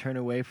you to turn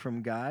away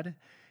from God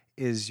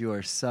is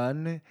your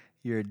son,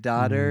 your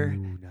daughter,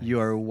 Ooh, nice.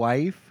 your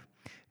wife?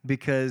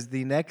 Because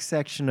the next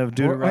section of Or,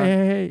 Deuteronomy...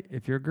 hey,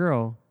 if you're a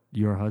girl,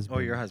 your husband.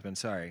 Oh, your husband,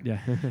 sorry.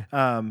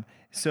 Yeah.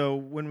 So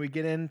when we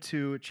get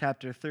into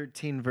chapter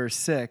 13, verse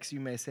 6, you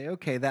may say,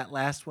 okay, that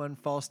last one,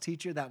 false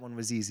teacher, that one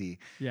was easy.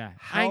 Yeah. I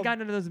How- ain't got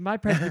none of those in my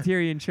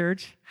Presbyterian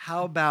church.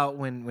 How about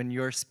when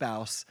your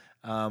spouse,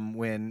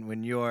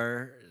 when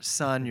your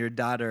son, your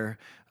daughter,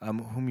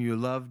 whom you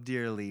love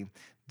dearly,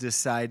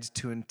 decides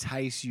to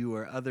entice you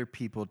or other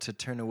people to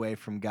turn away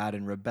from God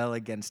and rebel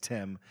against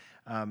Him,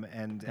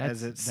 and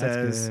as it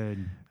says, that's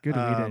good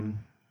lead-in.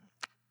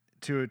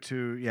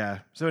 yeah.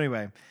 So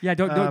anyway, Yeah,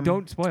 um,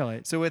 don't spoil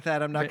it. so with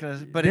that, I'm not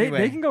gonna. But they, anyway,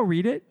 they can go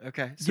read it.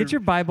 okay. So, Get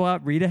your Bible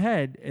out, read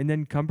ahead, and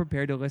then come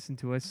prepared to listen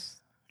to us.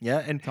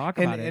 yeah, and talk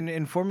and, about it.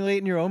 and formulate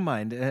in your own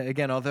mind.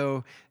 Again,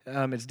 although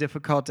it's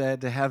difficult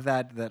to have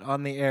that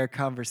on the air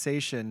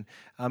conversation,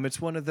 it's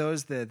one of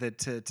those that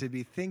to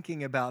be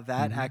thinking about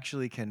that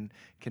actually can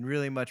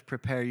really much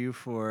prepare you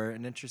for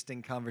an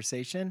interesting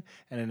conversation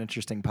and an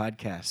interesting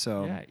podcast.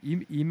 So Yeah,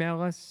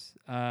 email us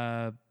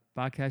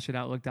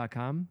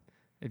podcast@outlook.com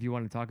if you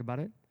want to talk about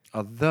it.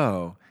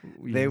 although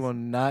they Yes. will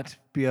not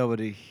be able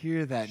to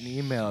hear that in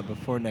email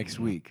before next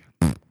week.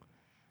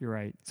 You're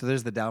right. So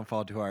there's the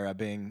downfall to our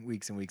being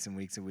weeks and weeks and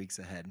weeks and weeks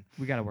ahead.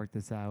 We got to work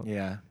this out.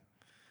 Yeah.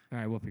 All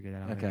right, we'll figure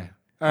that out. Okay. later.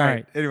 All All right.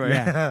 right. Anyway,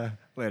 Yeah.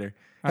 later.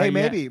 All Hey,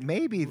 right, yeah.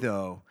 maybe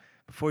though,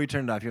 before you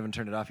turn it off, you haven't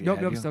turned it off yet. Nope,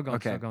 have nope, you? still going,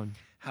 Okay. still going.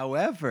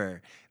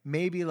 However,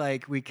 maybe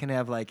we can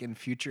have in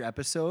future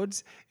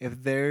episodes,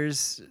 if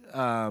there's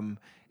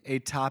a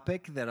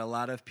topic that a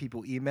lot of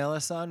people email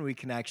us on, we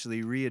can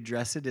actually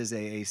readdress it as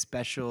a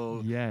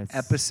special Yes.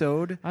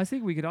 episode. I was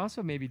thinking we could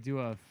also maybe do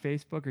a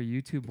Facebook or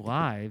YouTube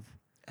live.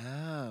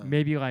 Oh.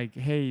 Maybe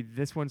hey,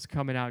 this one's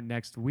coming out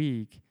next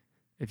week.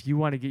 If you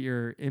want to get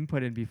your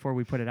input in before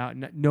we put it out,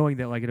 knowing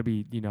that it'll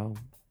be,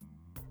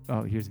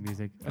 oh, here's the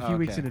music. A few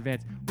weeks Okay. in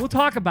advance. We'll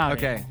talk about it.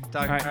 Okay.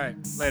 All right.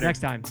 Later. Next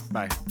time.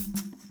 Bye.